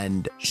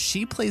 And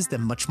she plays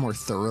them much more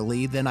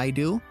thoroughly than I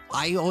do.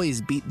 I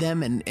always beat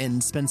them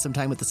and spend some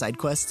time with the side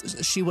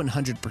quests. She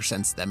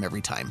 100%s them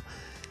every time.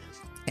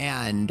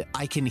 And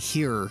I can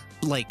hear,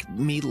 like,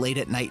 me late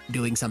at night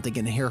doing something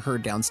and hear her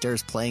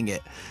downstairs playing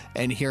it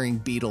and hearing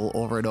Beetle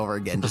over and over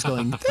again, just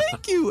going,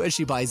 "Thank you," as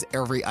she buys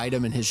every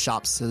item in his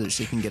shop so that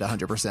she can get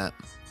 100%.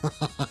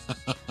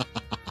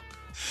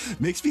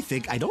 Makes me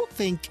think, I don't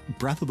think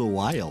Breath of the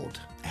Wild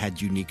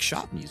had unique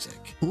shop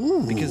music.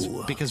 Ooh.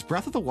 Because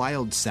Breath of the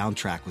Wild's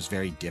soundtrack was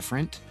very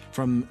different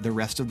from the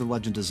rest of the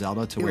Legend of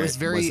Zelda to where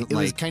it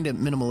was kind of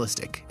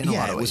minimalistic in a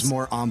lot of ways. It was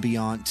more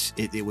ambient.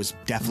 It was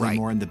definitely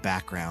more in the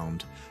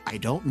background. I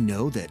don't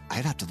know that.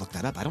 I'd have to look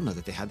that up. I don't know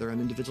that they had their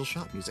own individual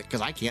shop music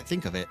because I can't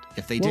think of it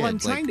if they did. I'm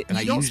trying to.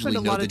 You don't spend a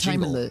lot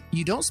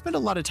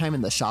of time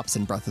in the shops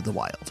in Breath of the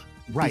Wild.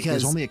 Right,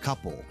 because there's only a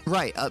couple.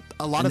 Right,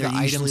 a lot of the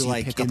items you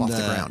pick up off the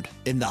ground.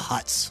 In the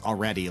huts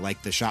already,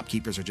 like the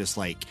shopkeepers are just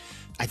like,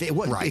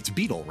 it's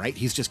Beetle, right?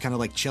 He's just kind of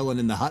like chilling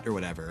in the hut or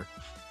whatever,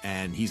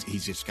 and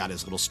he's just got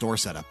his little store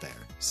set up there.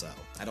 So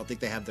I don't think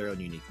they have their own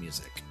unique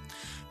music.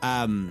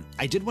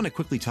 I did want to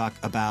quickly talk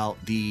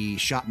about the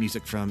shop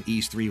music from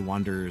Ys 3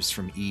 Wonders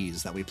from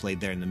Ys that we played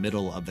there in the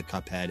middle of the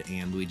Cuphead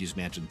and Luigi's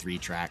Mansion 3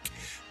 track.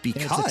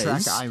 because it's a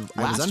track I was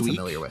last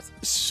unfamiliar week, with.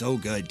 so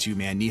good too,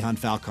 man. Nihon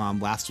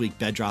Falcom. Last week,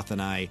 Bedroth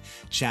and I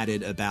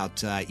chatted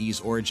about Ys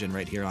Origin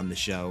right here on the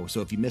show.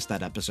 So if you missed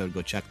that episode,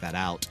 go check that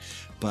out.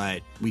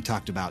 But we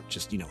talked about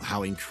just,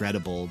 how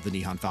incredible the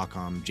Nihon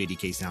Falcom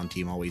JDK sound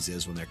team always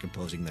is when they're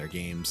composing their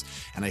games.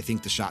 And I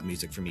think the shot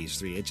music from Ys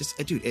 3,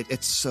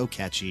 it's so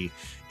catchy,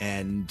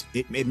 and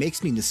it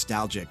makes me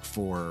nostalgic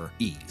for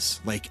Ys.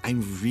 Like,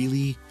 I'm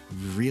really,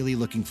 really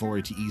looking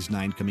forward to Ys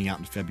 9 coming out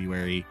in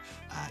February.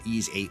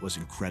 Ys 8 was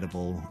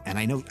incredible. And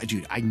I know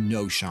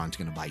Sean's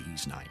going to buy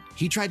Ys 9.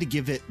 He tried to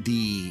give it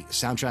the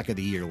soundtrack of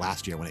the year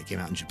last year when it came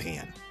out in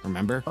Japan.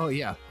 Remember? Oh,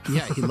 yeah.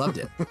 Yeah, he loved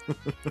it.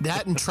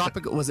 That and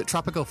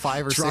Tropico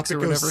 5 or 6 or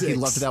whatever? 6. He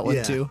loved that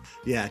one too.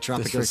 Yeah,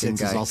 Tropico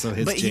 6 is also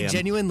his But jam. he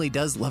genuinely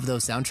does love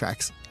those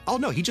soundtracks. Oh,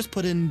 no, he just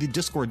put in the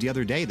Discord the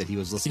other day that he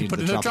was listening to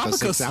the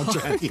Tropico 6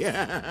 soundtrack.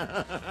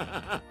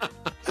 Yeah.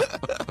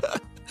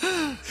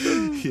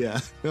 Yeah.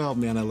 Oh,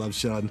 man, I love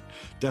Sean.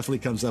 Definitely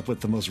comes up with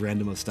the most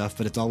random of stuff,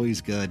 but it's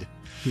always good.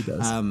 He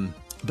does.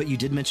 But you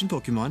did mention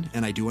Pokemon,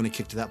 and I do want to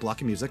kick to that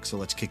block of music, so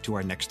let's kick to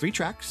our next 3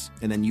 tracks,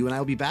 and then you and I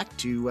will be back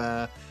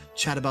to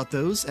chat about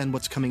those and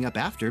what's coming up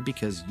after,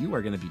 because you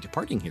are going to be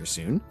departing here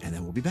soon, and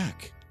then we'll be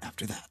back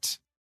after that.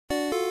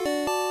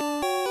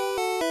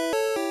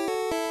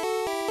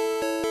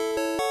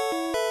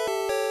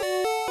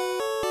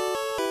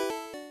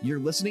 You're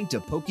listening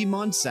to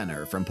Pokemon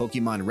Center from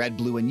Pokemon Red,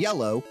 Blue, and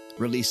Yellow,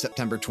 released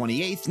September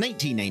 28th,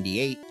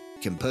 1998,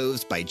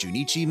 composed by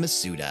Junichi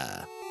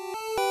Masuda.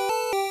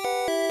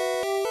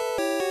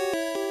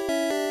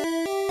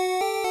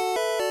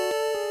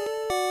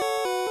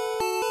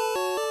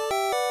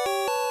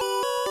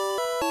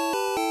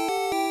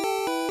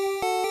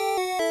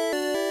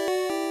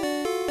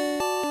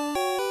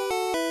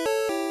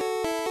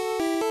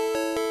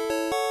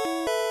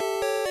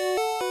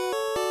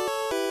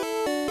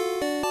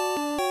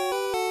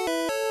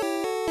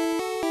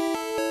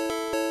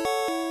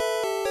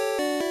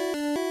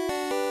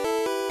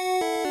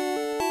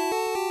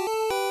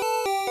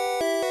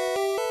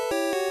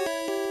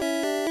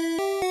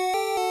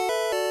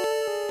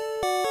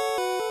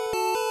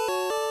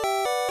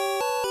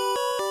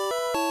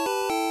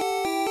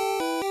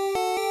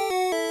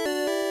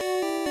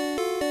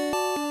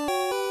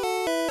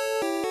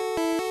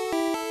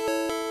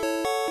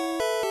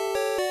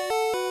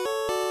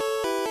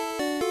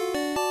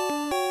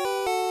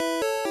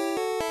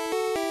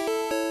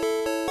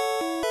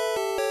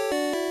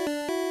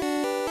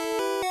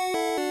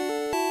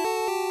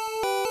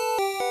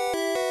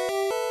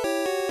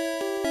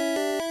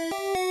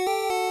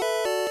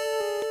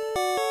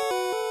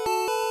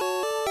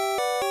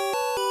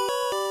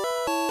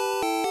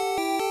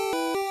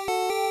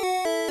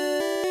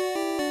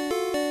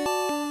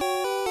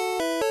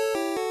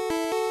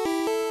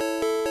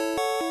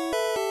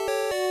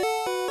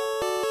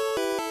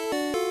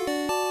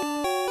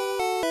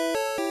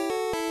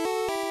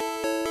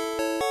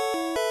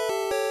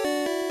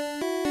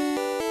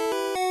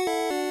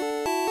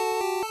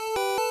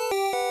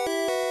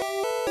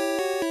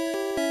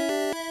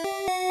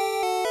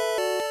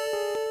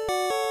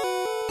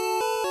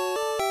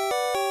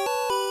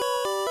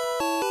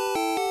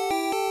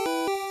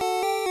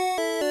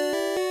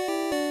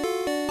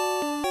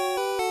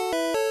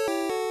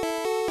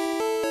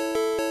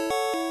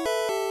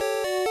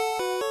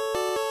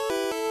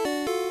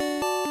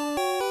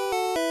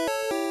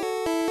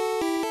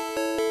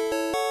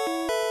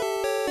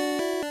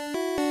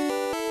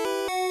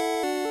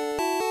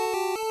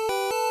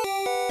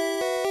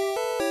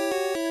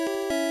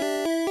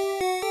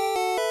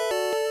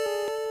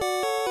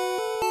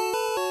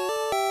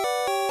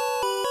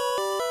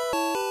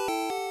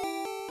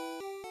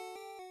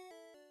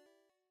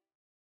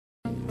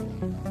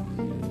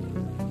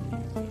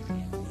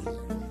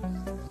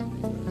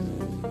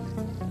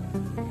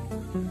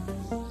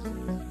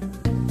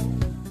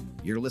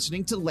 You're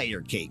listening to Layer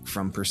Cake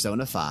from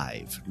Persona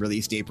 5,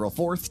 released April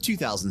 4th,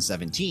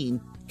 2017,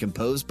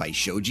 composed by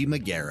Shoji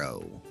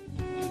Meguro.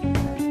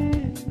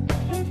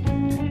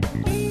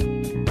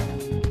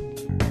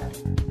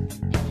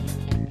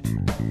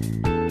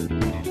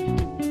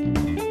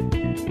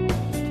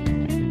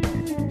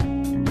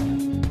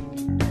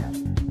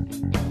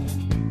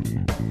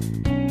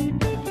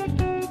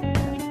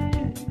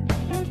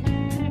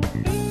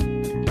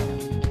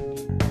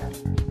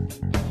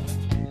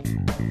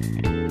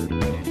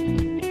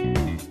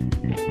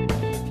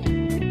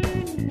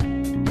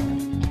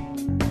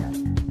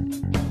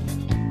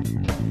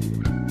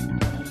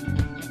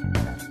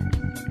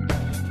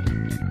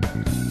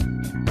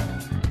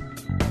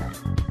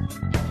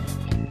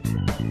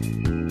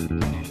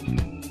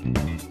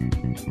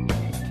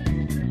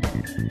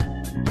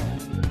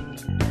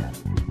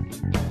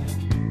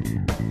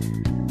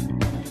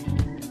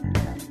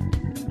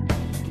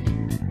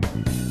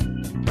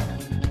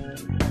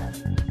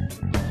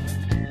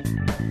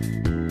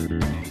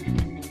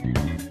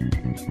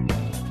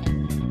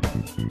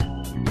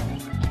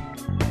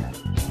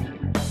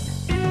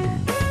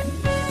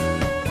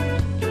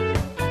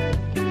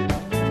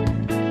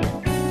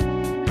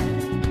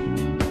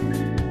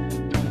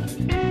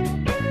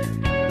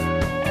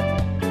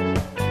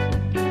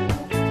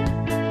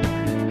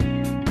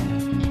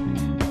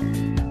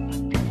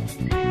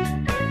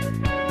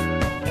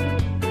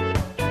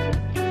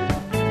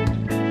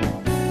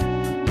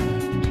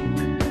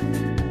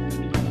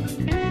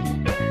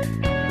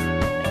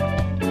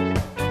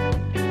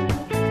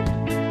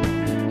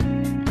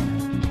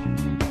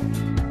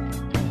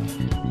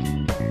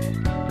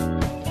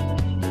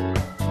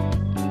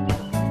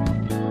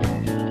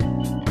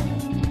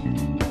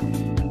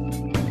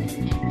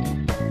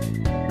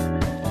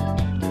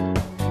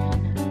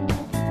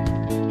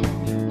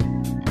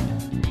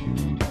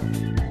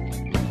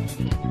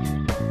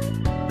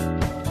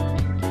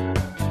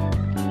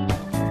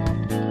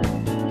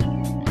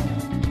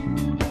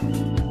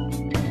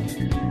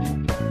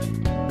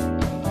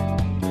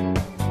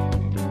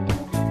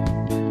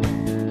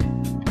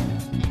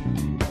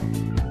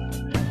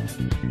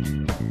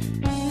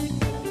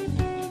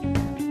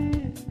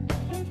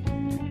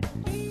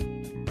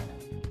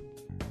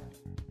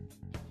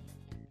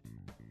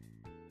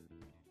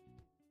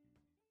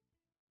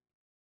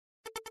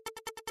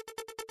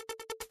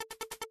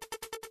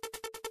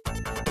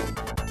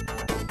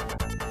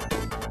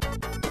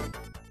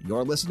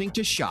 You're listening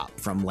to Shop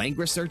from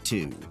Langrisser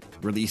 2,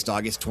 released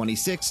August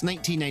 26,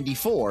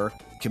 1994,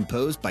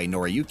 composed by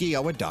Noriyuki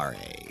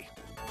Awadare.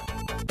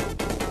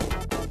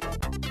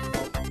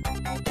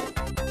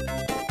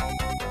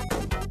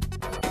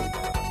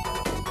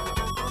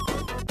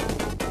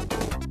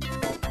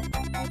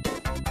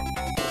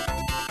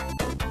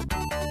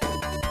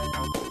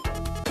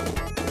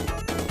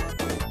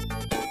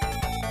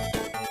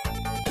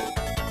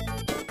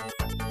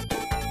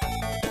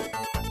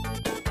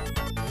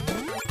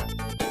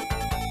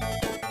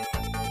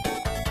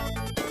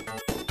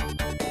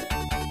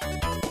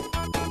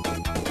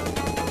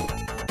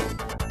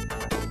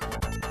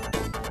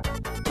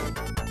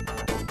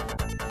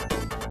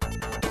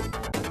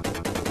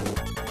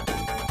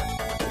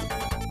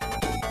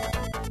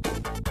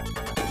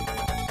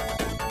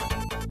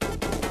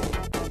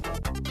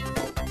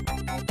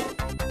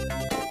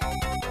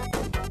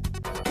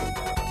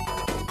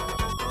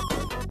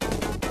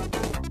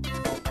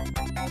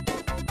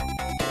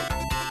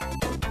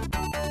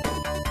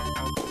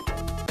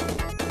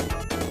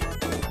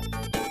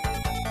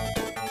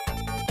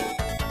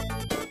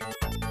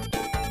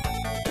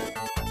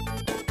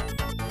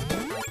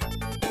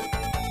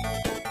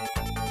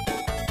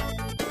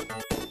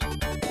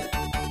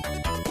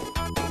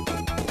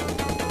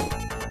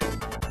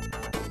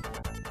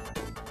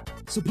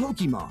 So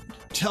Pokemon.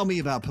 Tell me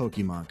about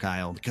Pokemon,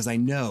 Kyle, because I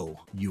know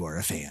you are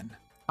a fan.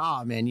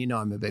 Ah, man, you know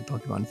I'm a big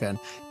Pokemon fan.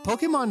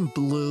 Pokemon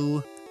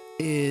Blue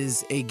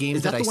is a game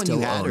Is that I the one still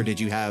you had, own. or did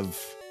you have...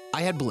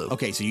 I had Blue.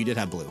 Okay, so you did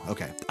have Blue.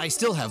 Okay. I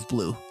still have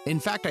Blue. In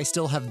fact, I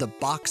still have the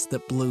box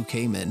that Blue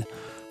came in.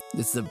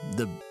 It's the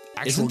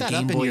actual Isn't that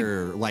Game up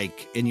Boy.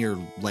 in your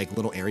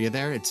little area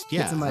there? It's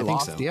in my I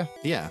loft, think so. yeah.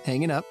 Yeah.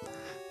 Hanging up.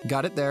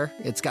 Got it there.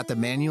 It's got the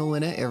manual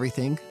in it,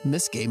 everything.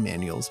 Miss game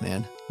manuals,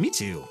 man. Me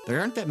too.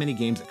 There aren't that many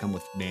games that come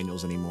with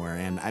manuals anymore,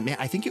 and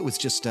I think it was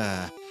just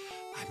I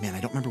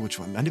don't remember which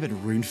one. Might have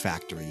been Rune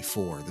Factory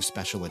 4, the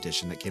special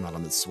edition that came out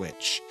on the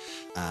Switch.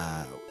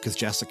 Because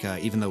Jessica,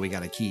 even though we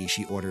got a key,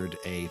 she ordered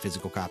a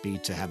physical copy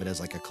to have it as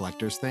like a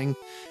collector's thing,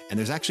 and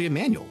there's actually a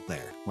manual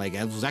there. Like,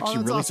 I was actually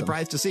that's really awesome.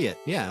 surprised to see it.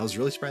 Yeah, I was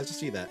really surprised to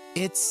see that.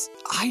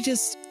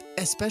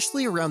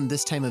 Especially around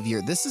this time of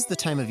year, this is the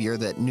time of year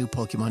that new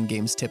Pokemon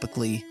games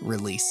typically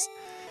release.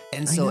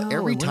 And so I know,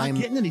 every and we're time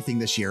not getting anything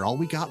this year, all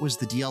we got was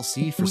the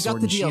DLC for we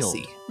Sword got the and DLC,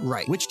 Shield.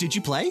 right? Which did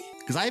you play?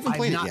 Because I haven't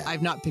played it yet.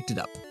 I've not picked it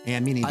up.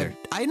 And me neither.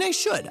 I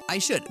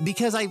should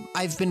because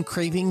I've been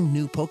craving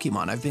new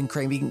Pokemon. I've been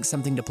craving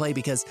something to play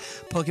because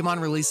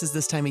Pokemon releases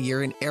this time of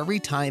year, and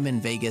every time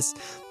in Vegas,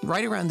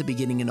 right around the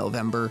beginning of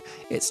November,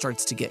 it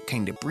starts to get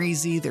kind of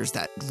breezy. There's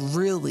that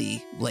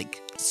really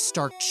like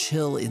stark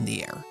chill in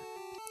the air.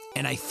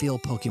 And I feel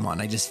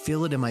Pokemon. I just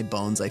feel it in my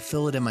bones. I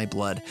feel it in my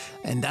blood.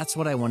 And that's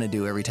what I want to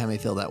do every time I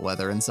feel that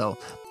weather. And so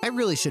I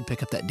really should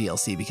pick up that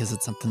DLC because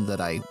it's something that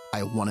I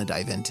want to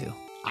dive into.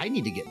 I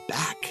need to get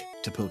back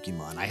to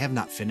Pokemon. I have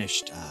not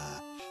finished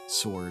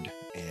Sword,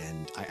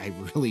 and I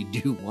really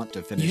do want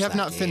to finish. You have that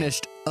not game.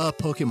 finished a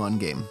Pokemon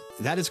game.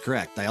 That is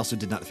correct. I also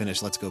did not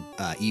finish Let's Go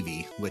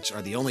Eevee, which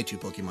are the only two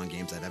Pokemon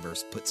games I've ever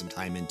put some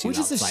time into. Which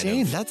is a outside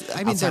shame. Of,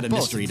 They're outside of both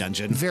Mystery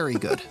Dungeon. very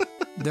good.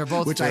 They're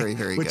both very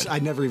good. Which I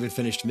never even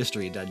finished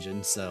Mystery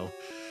Dungeon. So,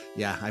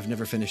 yeah, I've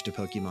never finished a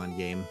Pokemon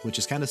game, which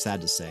is kind of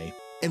sad to say.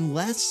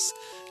 Unless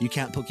you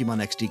count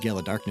Pokemon XD Gale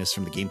of Darkness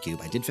from the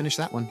GameCube. I did finish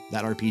that one,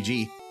 that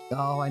RPG.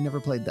 Oh, I never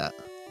played that.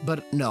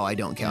 But no, I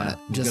don't count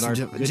Yeah,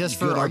 it. Just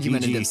for good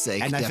argumentative RPG.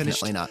 sake, And I definitely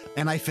finished- not.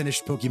 And I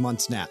finished Pokemon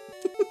Snap.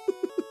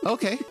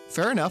 Okay,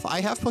 fair enough.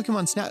 I have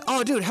Pokemon Snap.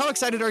 Oh, dude, how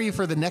excited are you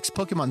for the next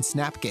Pokemon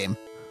Snap game?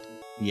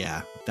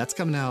 Yeah, that's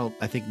coming out,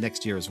 I think,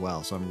 next year as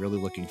well. So I'm really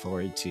looking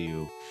forward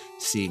to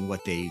seeing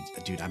what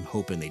I'm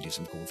hoping they do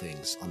some cool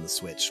things on the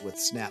Switch with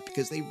Snap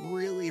because they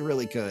really,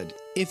 really could.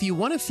 If you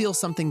want to feel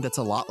something that's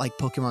a lot like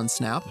Pokemon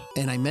Snap,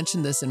 and I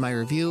mentioned this in my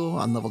review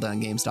on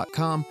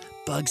leveldowngames.com,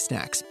 Bug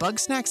Snacks. Bug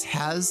Snacks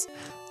has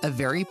a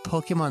very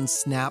Pokemon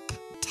Snap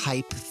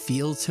type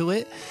feel to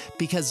it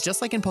because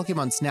just like in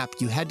Pokemon Snap,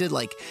 you had to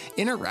like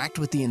interact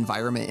with the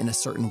environment in a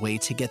certain way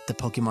to get the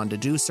Pokemon to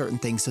do certain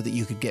things so that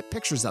you could get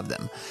pictures of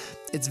them.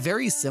 It's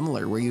very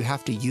similar where you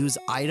have to use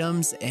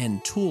items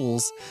and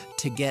tools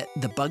to get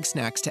the Bug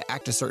Snacks to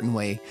act a certain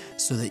way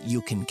so that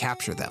you can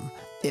capture them.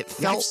 It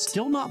felt... I've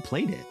still not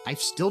played it.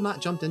 I've still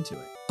not jumped into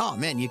it. Oh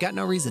man, you got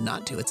no reason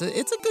not to. It's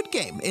a good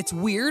game. It's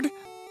weird.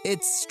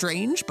 It's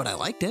strange, but I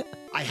liked it.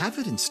 I have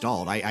it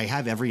installed. I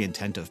have every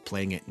intent of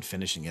playing it and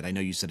finishing it. I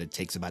know you said it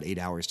takes about 8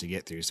 hours to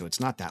get through, so it's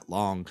not that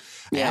long.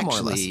 Yeah, more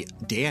or Actually,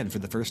 Dan, for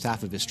the first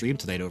half of his stream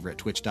tonight over at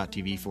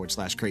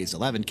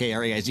twitch.tv/crazed11,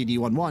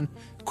 KRAIZD11,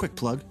 quick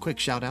plug, quick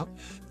shout out.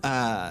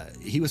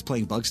 He was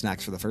playing Bug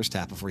Snacks for the first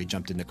half before he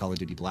jumped into Call of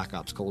Duty Black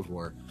Ops Cold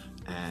War,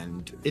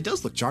 and it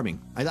does look charming.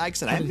 Like I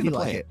said, I am going to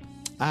play it.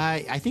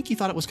 I think he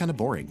thought it was kind of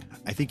boring.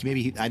 I think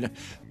maybe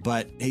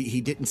but he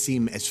didn't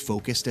seem as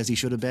focused as he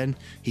should have been.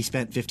 He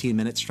spent 15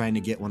 minutes trying to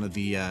get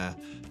a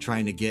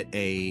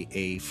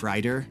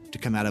Frider to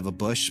come out of a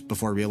bush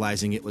before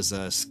realizing it was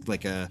a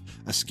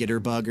skitter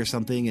bug or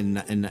something,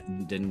 and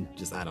then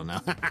just, I don't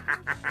know.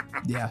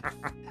 Yeah,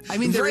 I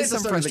mean, there is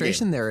some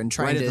frustration there in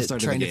trying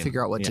to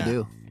figure out what to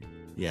do.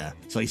 Yeah,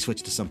 so he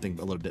switched to something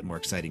a little bit more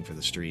exciting for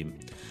the stream.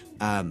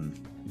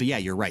 But yeah,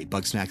 you're right.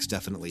 Bugsnax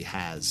definitely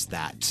has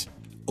that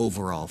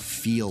overall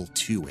feel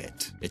to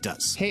it. It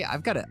does. Hey,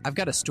 I've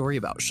got a story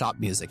about shop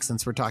music,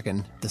 since we're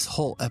talking this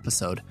whole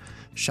episode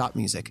shop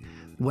music.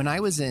 When I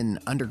was in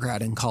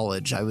undergrad in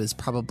college, I was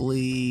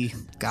probably,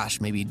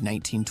 maybe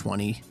 19,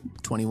 20,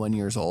 21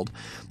 years old.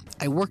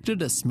 I worked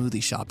at a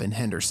smoothie shop in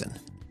Henderson.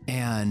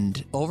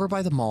 And over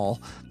by the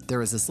mall, there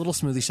was this little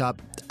smoothie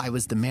shop. I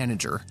was the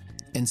manager.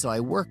 And so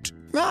I worked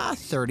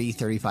 30,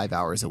 35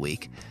 hours a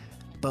week.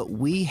 But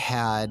we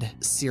had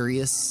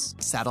Sirius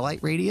satellite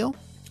radio.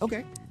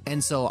 Okay.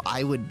 And so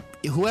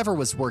whoever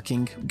was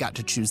working got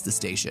to choose the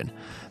station.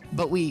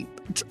 But we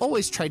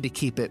always tried to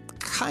keep it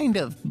kind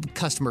of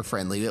customer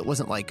friendly. It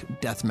wasn't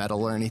like death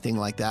metal or anything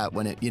like that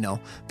when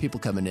people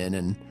coming in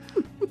and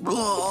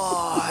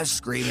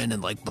screaming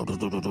and like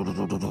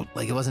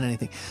it wasn't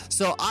anything.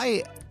 So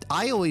I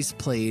always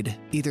played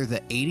either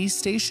the 80s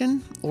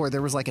station or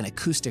there was like an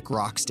acoustic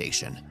rock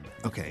station.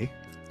 Okay.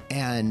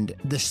 And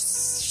the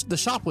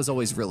shop was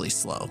always really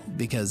slow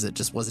because it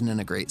just wasn't in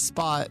a great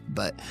spot.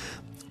 But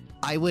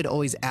I would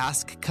always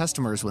ask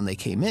customers when they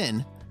came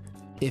in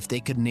if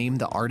they could name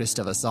the artist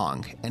of a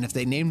song. And if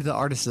they named the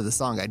artist of the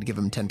song, I'd give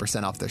them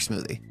 10% off their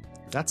smoothie.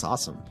 That's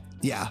awesome.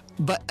 Yeah.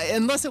 But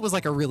unless it was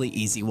like a really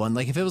easy one,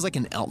 like if it was like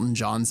an Elton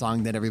John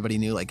song that everybody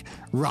knew, like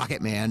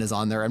Rocket Man is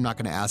on there, I'm not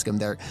going to ask him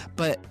there.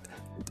 But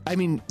I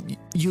mean,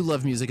 you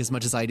love music as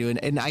much as I do.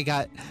 And I've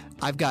got,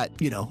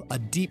 a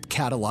deep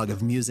catalog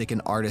of music and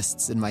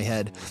artists in my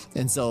head.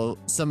 And so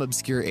some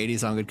obscure 80s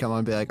song would come on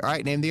and be like, all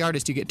right, name the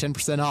artist, you get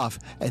 10% off.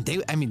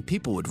 And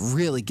people would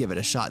really give it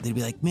a shot. They'd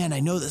be like, man,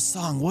 I know this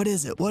song. What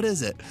is it? What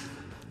is it?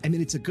 I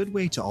mean, it's a good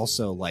way to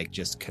also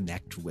just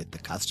connect with the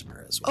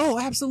customer as well. Oh,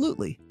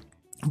 absolutely.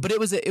 But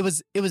it was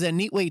a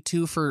neat way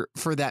too for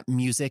that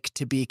music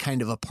to be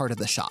kind of a part of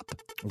the shop,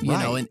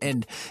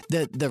 and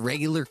the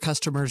regular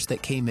customers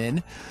that came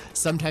in,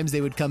 sometimes they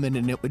would come in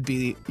and it would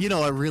be,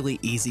 a really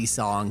easy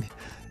song.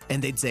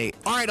 And they'd say,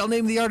 all right, I'll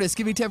name the artist.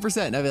 Give me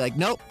 10%. And I'd be like,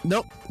 nope.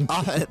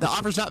 The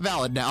offer's not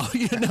valid now,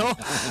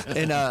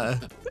 And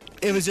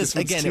it was just,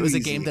 again, it was a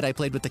game that I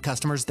played with the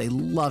customers. They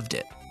loved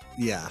it.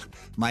 Yeah.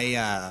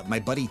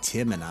 My buddy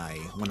Tim and I,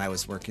 when I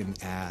was working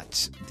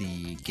at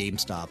the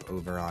GameStop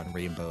over on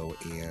Rainbow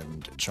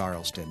and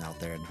Charleston out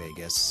there in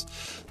Vegas,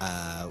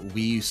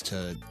 we used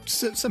to,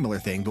 similar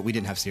thing, but we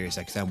didn't have Sirius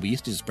XM. We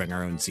used to just bring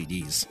our own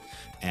CDs,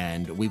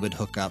 and we would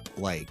hook up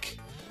a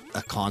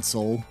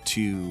console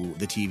to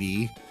the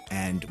TV,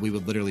 and we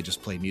would literally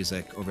just play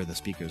music over the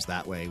speakers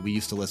that way. We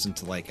used to listen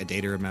to A Day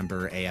to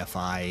Remember,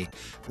 AFI,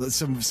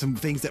 some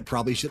things that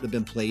probably shouldn't have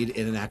been played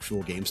in an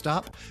actual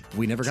GameStop.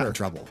 We never got in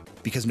trouble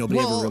because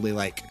nobody ever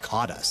really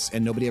caught us,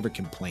 and nobody ever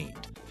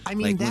complained. I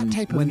mean, that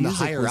type of when music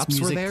the higher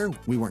ups were there,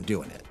 we weren't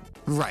doing it.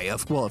 Right.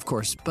 Of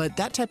course. But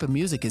that type of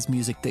music is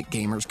music that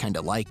gamers kind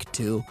of like,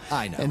 too.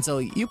 I know. And so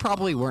you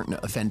probably weren't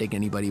offending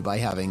anybody by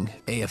having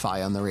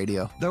AFI on the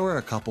radio. There were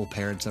a couple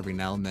parents every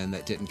now and then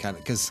that didn't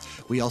because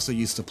we also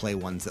used to play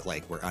ones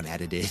that were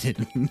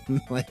unedited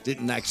and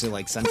didn't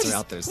actually censor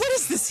out their... What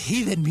is this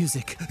heathen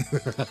music?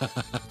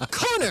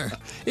 Connor,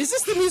 is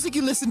this the music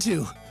you listen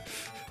to?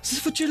 Is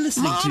this what you're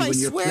listening Mom, to when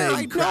you're playing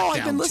I swear,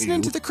 I've been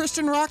listening 2? to the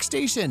Christian rock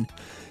station.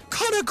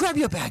 Connor, grab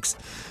your bags.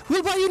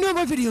 We'll buy you no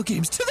more video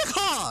games. To the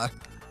car.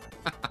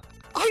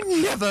 I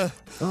never.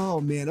 Oh,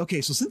 man.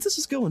 Okay, so since this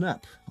is going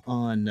up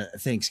on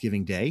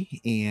Thanksgiving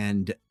Day,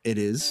 and it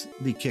is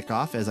the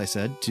kickoff, as I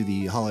said, to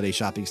the holiday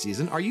shopping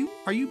season, are you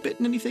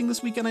bidding anything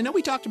this weekend? I know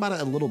we talked about it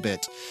a little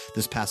bit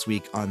this past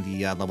week on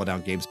the Level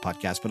Down Games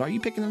podcast, but are you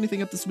picking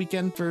anything up this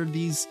weekend for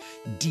these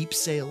deep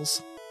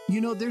sales?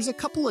 There's a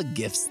couple of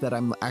gifts that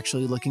I'm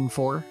actually looking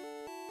for.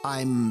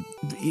 I'm,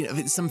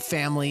 some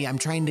family. I'm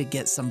trying to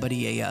get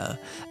somebody a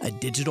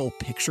digital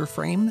picture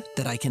frame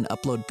that I can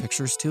upload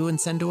pictures to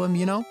and send to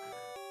them.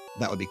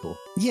 That would be cool.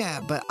 Yeah,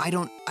 but I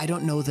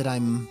don't know that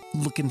I'm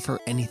looking for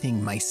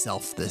anything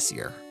myself this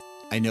year.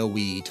 I know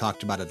we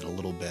talked about it a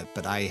little bit,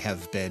 but I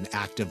have been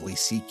actively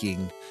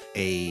seeking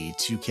a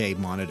 2K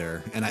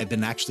monitor, and I've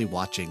been actually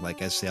watching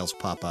as sales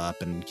pop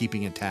up and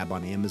keeping a tab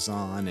on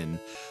Amazon and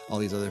all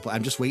these other.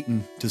 I'm just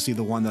waiting to see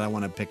the one that I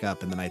want to pick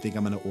up, and then I think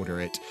I'm going to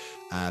order it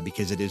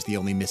because it is the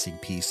only missing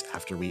piece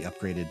after we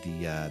upgraded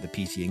the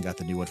PC and got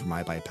the new one from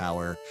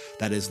iBuyPower.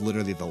 That is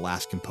literally the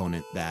last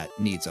component that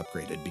needs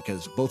upgraded,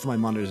 because both of my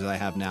monitors that I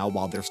have now,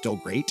 while they're still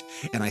great,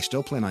 and I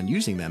still plan on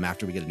using them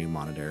after we get a new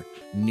monitor,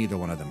 neither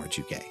one of them are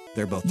 2K.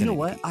 They're both 1080p. You know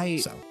what?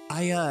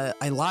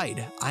 I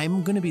lied.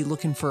 I'm going to be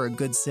looking for a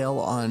good sale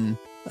on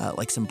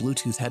some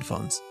Bluetooth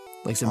headphones,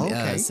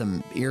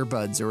 some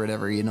earbuds or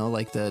whatever,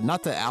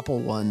 not the Apple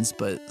ones,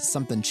 but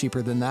something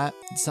cheaper than that,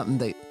 something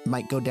that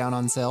might go down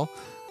on sale.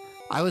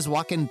 I was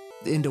walking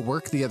into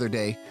work the other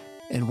day,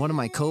 and one of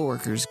my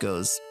coworkers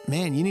goes,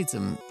 "Man, you need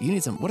some.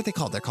 What are they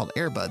called? They're called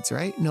Airbuds,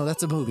 right? No,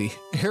 that's a movie.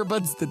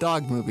 Airbuds, the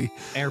dog movie.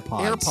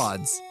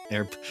 AirPods.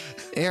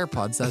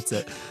 That's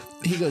it."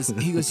 He goes,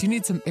 "You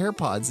need some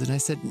AirPods." And I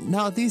said,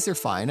 "No, these are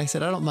fine." I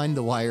said, "I don't mind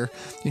the wire."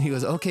 And he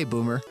goes, "Okay,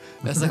 boomer."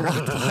 As I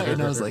walked by,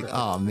 and I was like,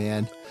 "Oh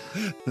man,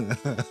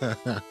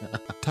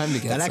 time to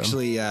get that." some.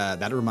 Actually,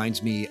 that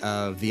reminds me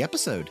of the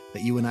episode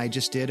that you and I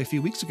just did a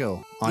few weeks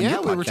ago on Yeah, your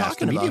podcast, we were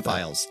talking the Media about that.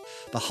 Files,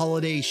 the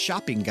holiday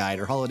shopping guide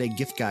or holiday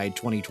gift guide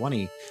 2020.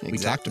 We talked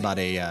Exactly. about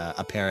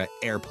a pair of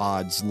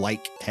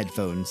AirPods-like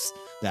headphones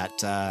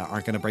that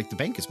aren't going to break the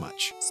bank as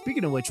much.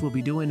 Speaking of which, we'll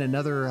be doing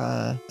another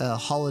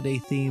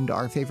holiday-themed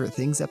Our Favorite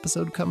Things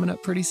episode coming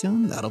up pretty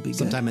soon. That'll be good.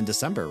 Sometime in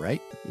December,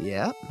 right?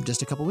 Yeah,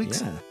 just a couple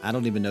weeks. Yeah, I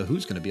don't even know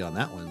who's going to be on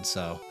that one,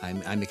 so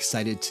I'm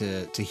excited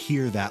to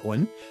hear that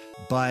one.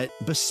 But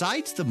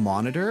besides the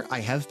monitor, I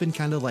have been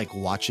kind of like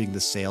watching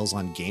the sales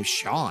on games.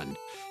 Sean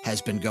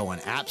has been going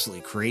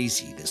absolutely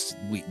crazy this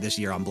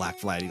year on Black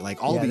Friday.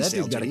 Like all Yeah, these that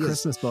sales. dude got a He is-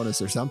 Christmas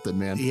bonus or something,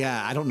 man.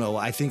 Yeah, I don't know.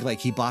 I think like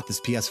he bought this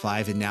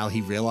PS5 and now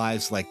he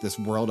realized like this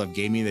world of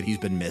gaming that he's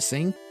been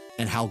missing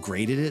and how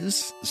great it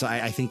is. So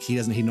I think he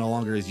no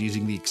longer is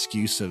using the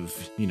excuse of,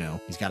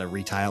 he's got to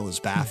retile his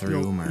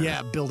bathroom or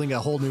Yeah, building a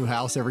whole new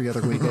house every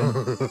other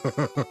weekend.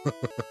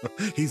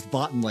 he's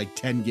bought in like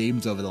 10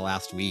 games over the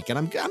last week. And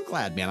I'm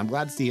glad, man. I'm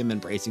glad to see him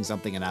embracing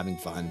something and having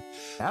fun.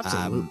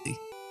 Absolutely.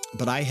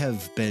 But I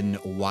have been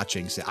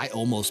watching, I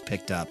almost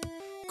picked up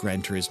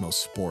Gran Turismo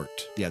Sport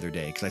the other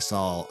day because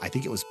I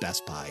think it was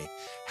Best Buy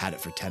had it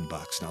for $10. And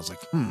I was like,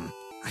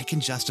 I can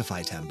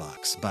justify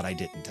 $10, but I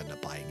didn't end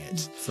up buying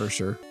it. For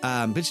sure.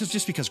 But it's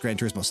just because Gran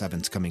Turismo 7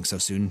 is coming so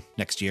soon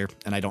next year,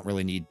 and I don't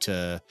really need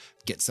to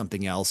get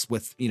something else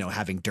with,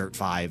 having Dirt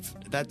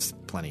 5. That's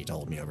plenty to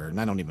hold me over,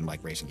 and I don't even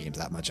like racing games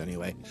that much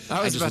anyway.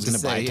 I was just about to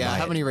gonna buy say, it to buy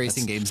how it. many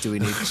racing games do we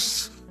need?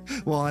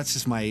 Well, that's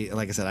just like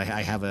I said,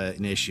 I have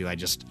an issue.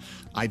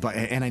 I buy,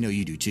 and I know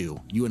you do too.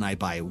 You and I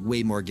buy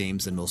way more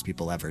games than most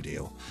people ever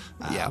do.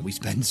 Yeah. We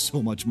spend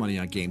so much money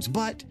on games,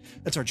 but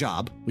that's our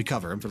job. We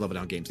cover them for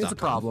LoveItDownGames.com. It's a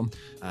problem.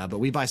 But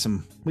we buy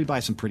some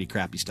pretty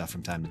crappy stuff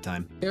from time to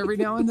time. Every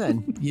now and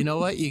then. You know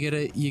what?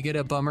 You get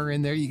a bummer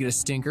in there, you get a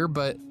stinker,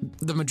 but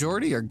the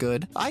majority are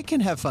good. I can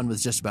have fun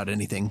with just about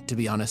anything, to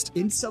be honest.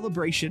 In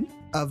celebration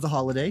of the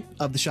holiday,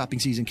 of the shopping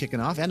season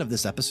kicking off, and of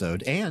this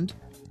episode, and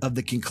of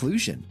the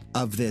conclusion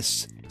of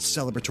this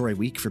celebratory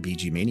week for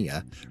BG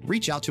Mania,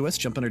 reach out to us,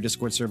 jump on our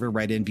Discord server,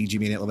 write in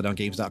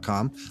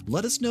bgmania@loveitdowngames.com.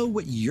 Let us know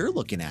what you're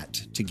looking at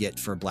to get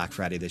for Black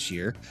Friday this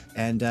year,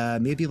 and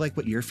maybe like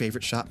what your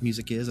favorite shop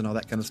music is and all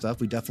that kind of stuff.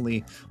 We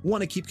definitely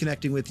want to keep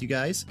connecting with you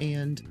guys,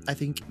 and I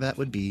think that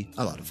would be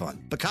a lot of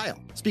fun. But Kyle,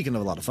 speaking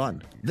of a lot of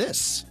fun,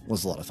 this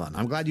was a lot of fun.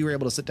 I'm glad you were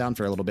able to sit down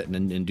for a little bit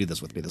and do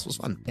this with me. This was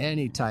fun.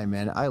 Anytime,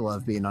 man. I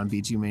love being on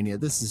BG Mania.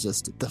 This is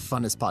just the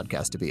funnest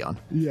podcast to be on.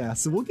 Yeah,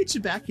 so we'll get you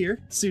back here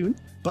soon.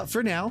 But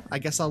for now, I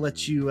guess I'll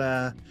let you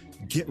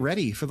get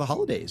ready for the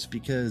holidays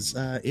because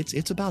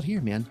it's about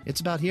here, man. It's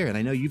about here. And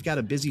I know you've got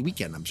a busy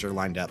weekend, I'm sure,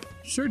 lined up.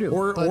 Sure do.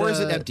 Or But, is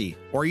it empty?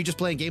 Or are you just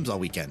playing games all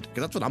weekend?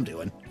 Because that's what I'm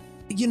doing.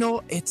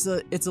 It's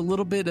a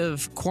little bit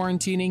of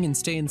quarantining and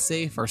staying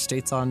safe. Our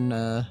state's on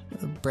a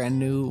brand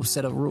new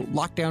set of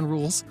lockdown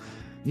rules.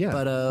 Yeah,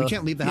 But we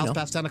can't leave the house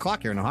past 10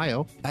 o'clock here in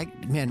Ohio. I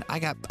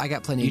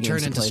got plenty You of turn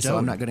games to into play, stone so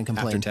I'm not going to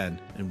complain. after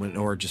 10.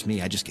 Or just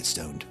me, I just get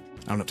stoned.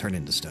 I don't turn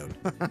into stone.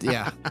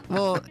 Yeah.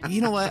 Well, you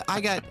know what? I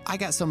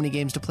got so many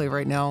games to play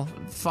right now.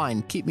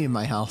 Fine, keep me in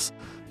my house.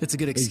 It's a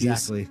good excuse.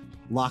 Exactly.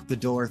 Lock the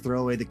door,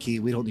 throw away the key.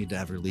 We don't need to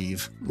ever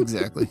leave.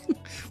 Exactly.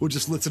 We'll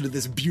just listen to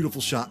this beautiful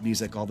shop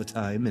music all the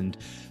time and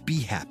be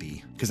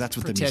happy because that's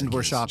what the Pretend music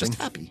we're is. shopping. Just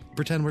happy.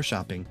 Pretend we're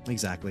shopping.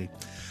 Exactly.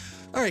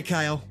 All right,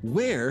 Kyle,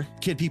 where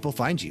can people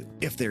find you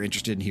if they're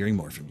interested in hearing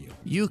more from you?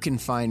 You can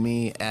find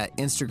me at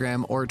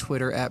Instagram or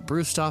Twitter at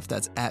Brucetoph.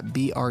 That's at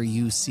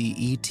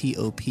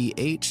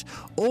BRUCETOPH.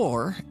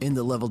 Or in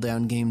the Level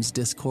Down Games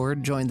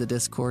Discord. Join the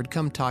Discord.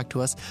 Come talk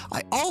to us.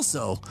 I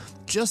also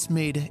just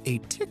made a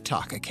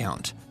TikTok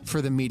account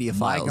for the Media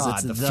Files. My God,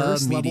 It's the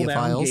first Media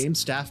Level Down Files. Game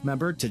staff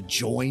member to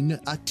join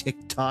a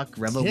TikTok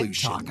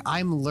revolution. TikTok.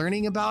 I'm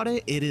learning about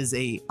it. It is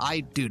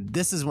dude,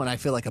 this is when I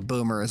feel like a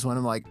boomer, is when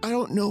I'm like, I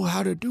don't know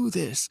how to do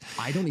this.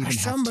 I don't even have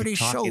Somebody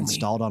show TikTok me.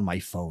 installed on my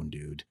phone,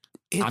 dude.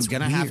 I'm It's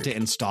going to have weird. to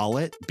install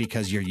it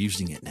because you're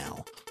using it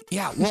now.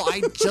 Yeah, well,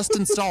 I just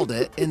installed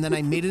it, and then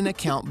I made an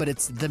account, but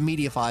it's the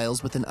Media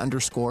Files with an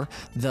underscore,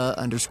 the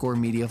underscore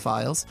Media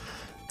Files,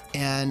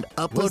 and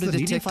uploaded the to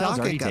Media Files TikTok.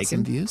 I already got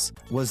some taken? views.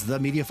 Was the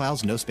Media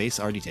Files no space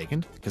already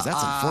taken? Because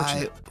that's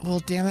unfortunate. Well,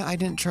 damn it, I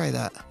didn't try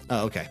that.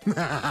 Oh, okay.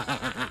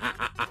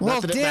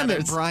 Well, that it damn it,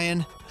 matters.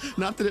 Brian.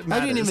 Not that it I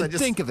matters. didn't even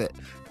just- think of it.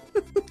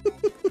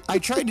 I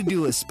tried to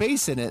do a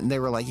space in it, and they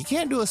were like, "You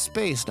can't do a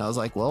space." And I was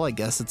like, "Well, I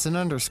guess it's an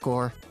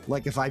underscore."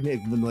 Like if I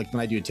make, like when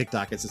I do a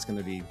TikTok, it's just going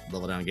to be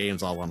Level Down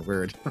Games, all one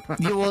word.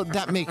 Yeah, well,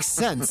 that makes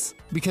sense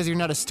because you're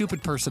not a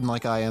stupid person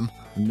like I am.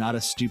 Not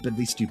a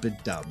stupidly stupid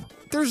dumb.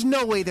 There's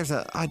no way there's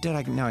a.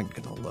 Now I'm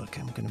gonna look.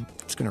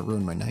 It's gonna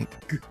ruin my night.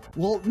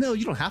 Well, no,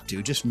 you don't have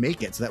to. Just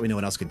make it so that way no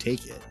one else can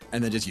take it,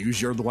 and then just use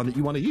the one that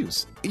you want to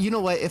use. You know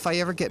what? If I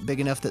ever get big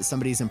enough that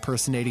somebody's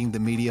impersonating the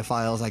media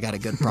files, I got a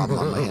good problem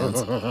on my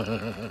hands.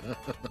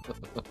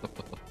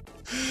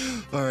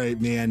 All right,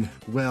 man.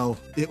 Well,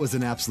 it was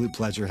an absolute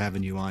pleasure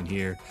having you on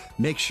here.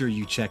 Make sure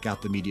you check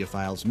out the media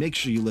files. Make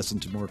sure you listen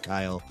to more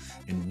Kyle.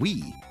 And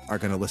we are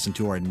going to listen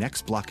to our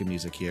next block of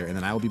music here. And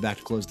then I will be back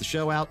to close the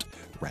show out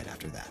right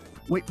after that.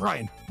 Wait,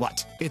 Brian.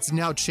 What? It's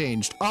now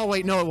changed. Oh,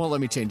 wait, no, it won't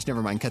let me change.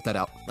 Never mind. Cut that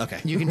out.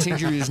 Okay. You can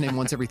change your username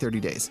once every 30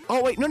 days.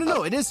 Oh, wait,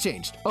 no, it is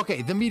changed.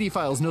 Okay, the media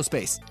files, no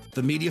space.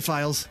 The media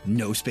files,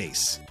 no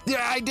space.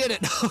 Yeah, I did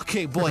it.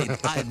 Okay, boy,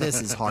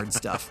 this is hard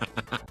stuff.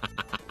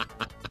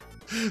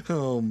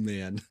 Oh,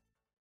 man.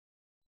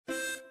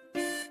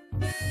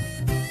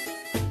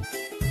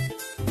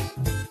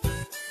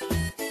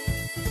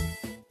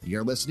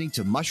 You're listening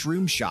to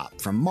Mushroom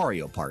Shop from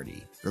Mario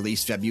Party,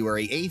 released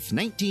February 8th,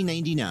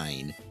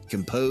 1999,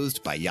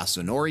 composed by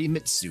Yasunori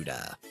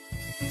Mitsuda.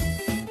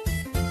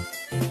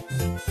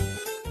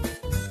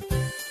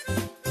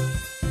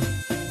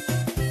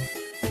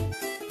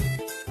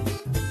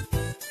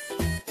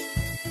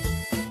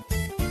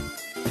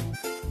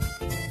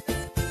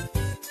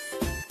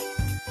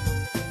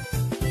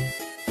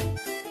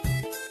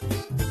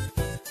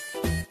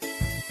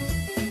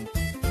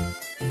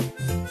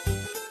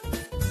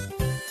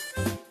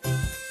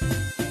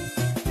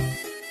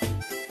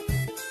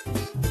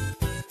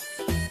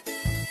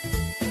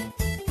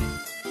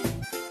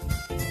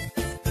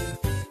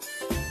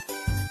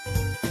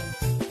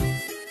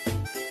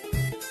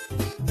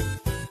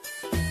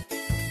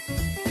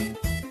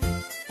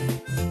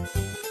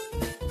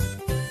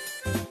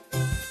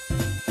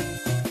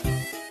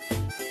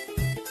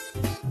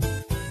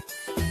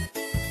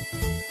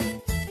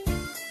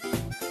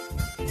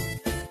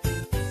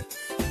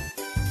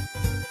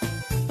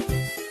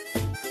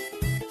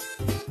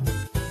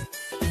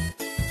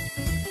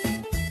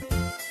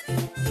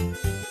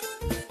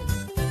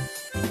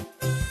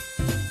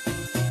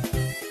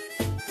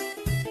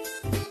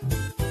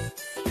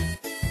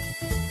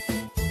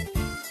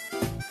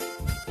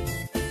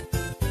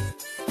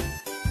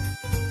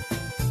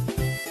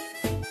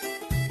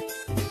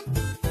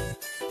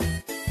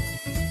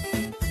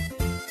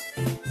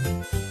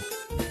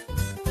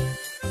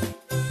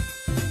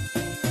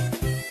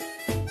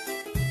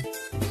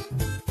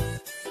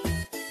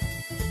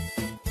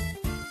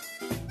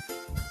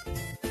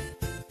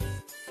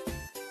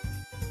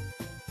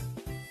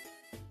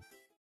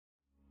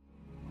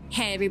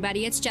 Hey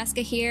everybody, it's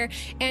Jessica here,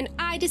 and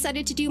I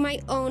decided to do my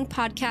own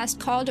podcast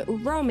called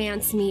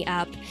Romance Me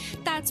Up.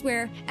 That's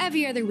where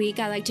every other week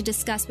I like to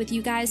discuss with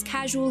you guys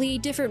casually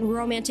different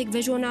romantic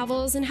visual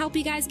novels and help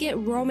you guys get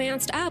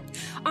romanced up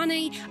on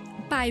a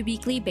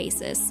bi-weekly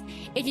basis.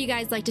 If you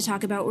guys like to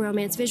talk about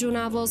romance visual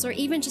novels, or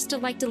even just to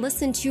like to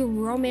listen to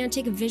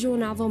romantic visual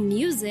novel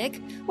music,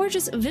 or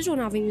just visual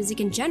novel music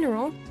in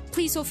general,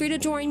 please feel free to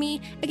join me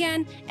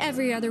again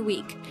every other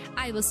week.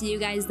 I will see you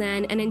guys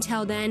then, and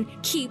until then,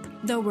 keep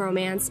the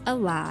romance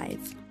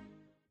alive.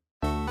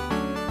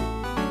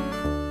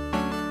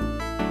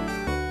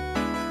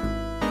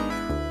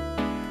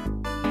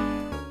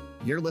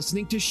 You're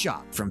listening to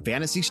Shop from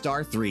Phantasy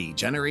Star 3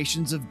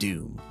 Generations of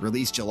Doom,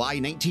 released July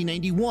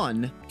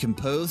 1991,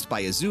 composed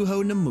by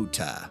Azuho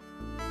Namuta.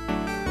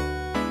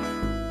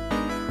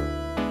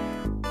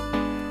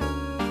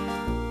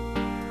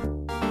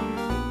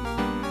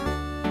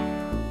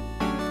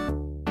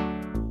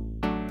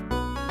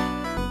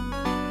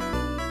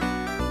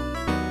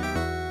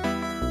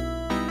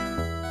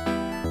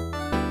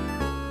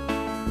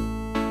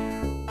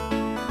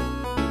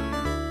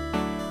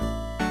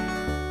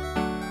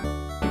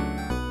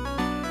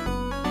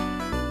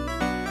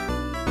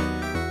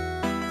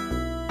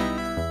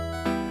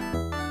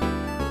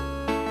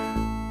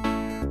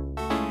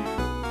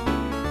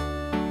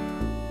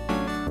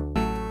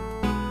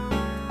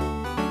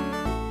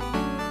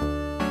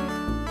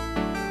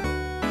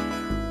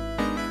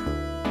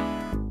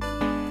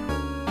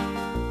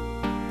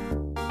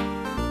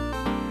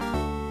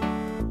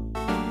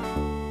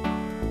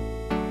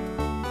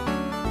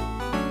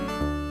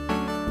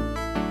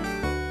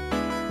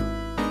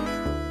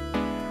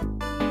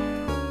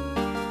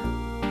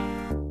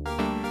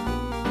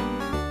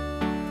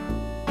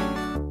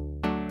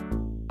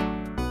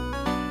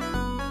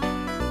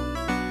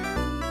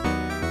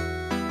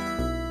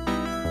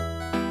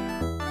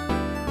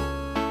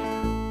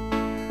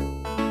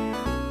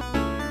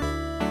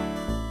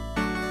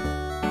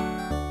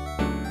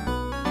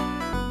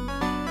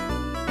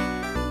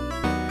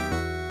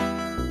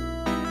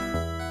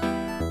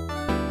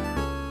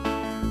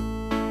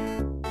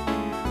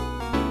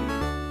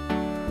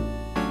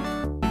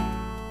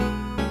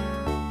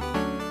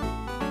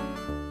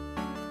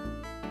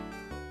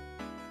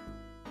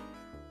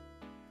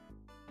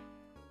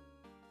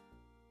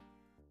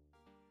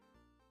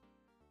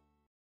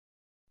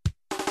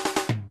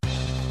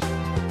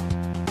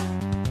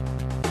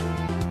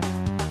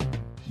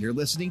 You're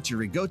listening to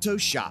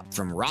Rigoto Shop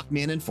from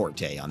Rockman and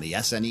Forte on the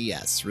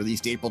SNES,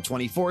 released April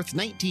 24th,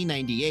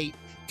 1998,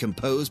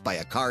 composed by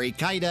Akari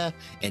Kaida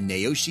and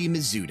Naoshi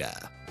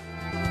Mizuta.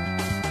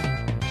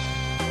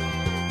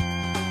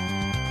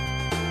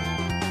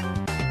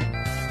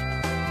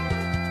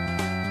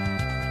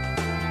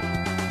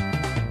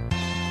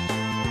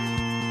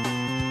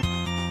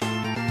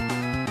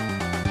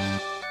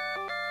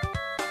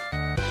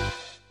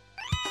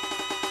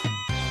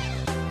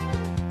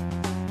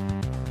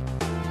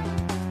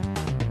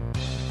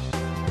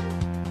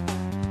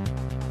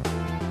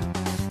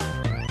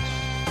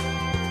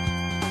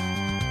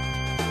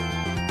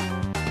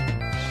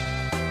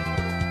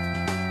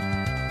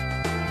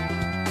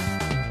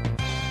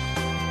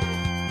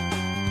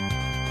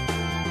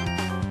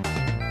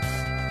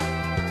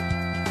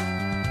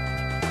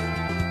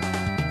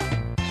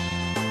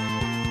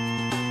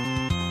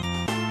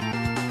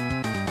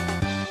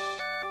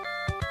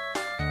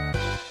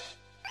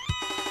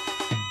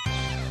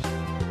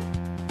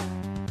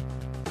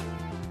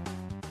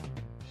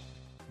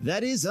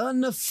 That is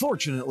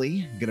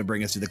unfortunately going to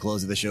bring us to the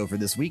close of the show for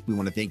this week. We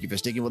want to thank you for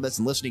sticking with us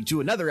and listening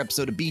to another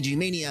episode of BG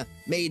Mania,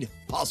 made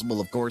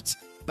possible, of course,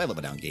 by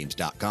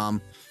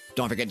LevelDownGames.com.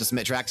 Don't forget to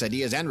submit tracks,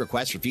 ideas, and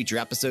requests for future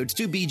episodes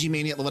to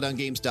BGMania at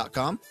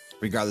LevelDownGames.com.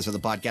 Regardless of the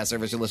podcast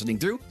service you're listening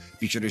through,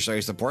 be sure to show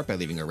your support by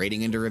leaving a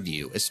rating and a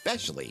review,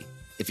 especially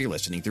if you're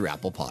listening through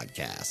Apple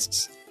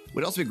Podcasts.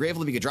 We'd also be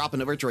grateful if you could drop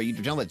on over to our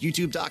YouTube channel at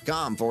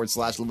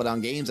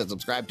youtube.com/LevelDownGames and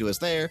subscribe to us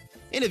there.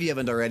 And if you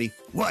haven't already,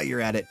 while you're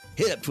at it,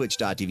 hit up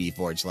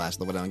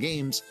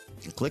twitch.tv/LevelDownGames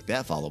and click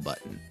that follow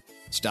button.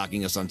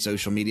 Stalking us on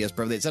social media is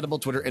perfectly acceptable.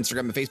 Twitter, Instagram,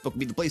 and Facebook will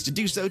be the place to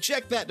do so.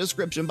 Check that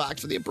description box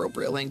for the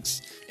appropriate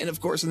links. And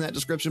of course, in that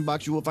description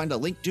box, you will find a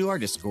link to our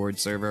Discord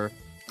server.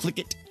 Click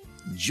it,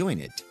 join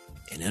it,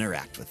 and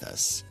interact with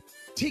us.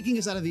 Taking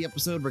us out of the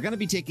episode, we're going to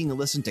be taking a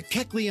listen to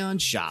Kecleon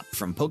Shop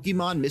from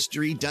Pokemon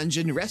Mystery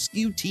Dungeon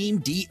Rescue Team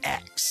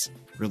DX,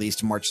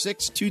 released March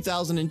 6,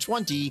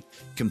 2020,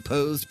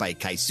 composed by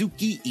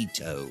Keisuke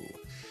Ito.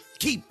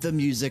 Keep the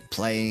music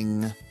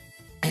playing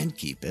and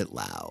keep it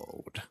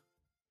loud.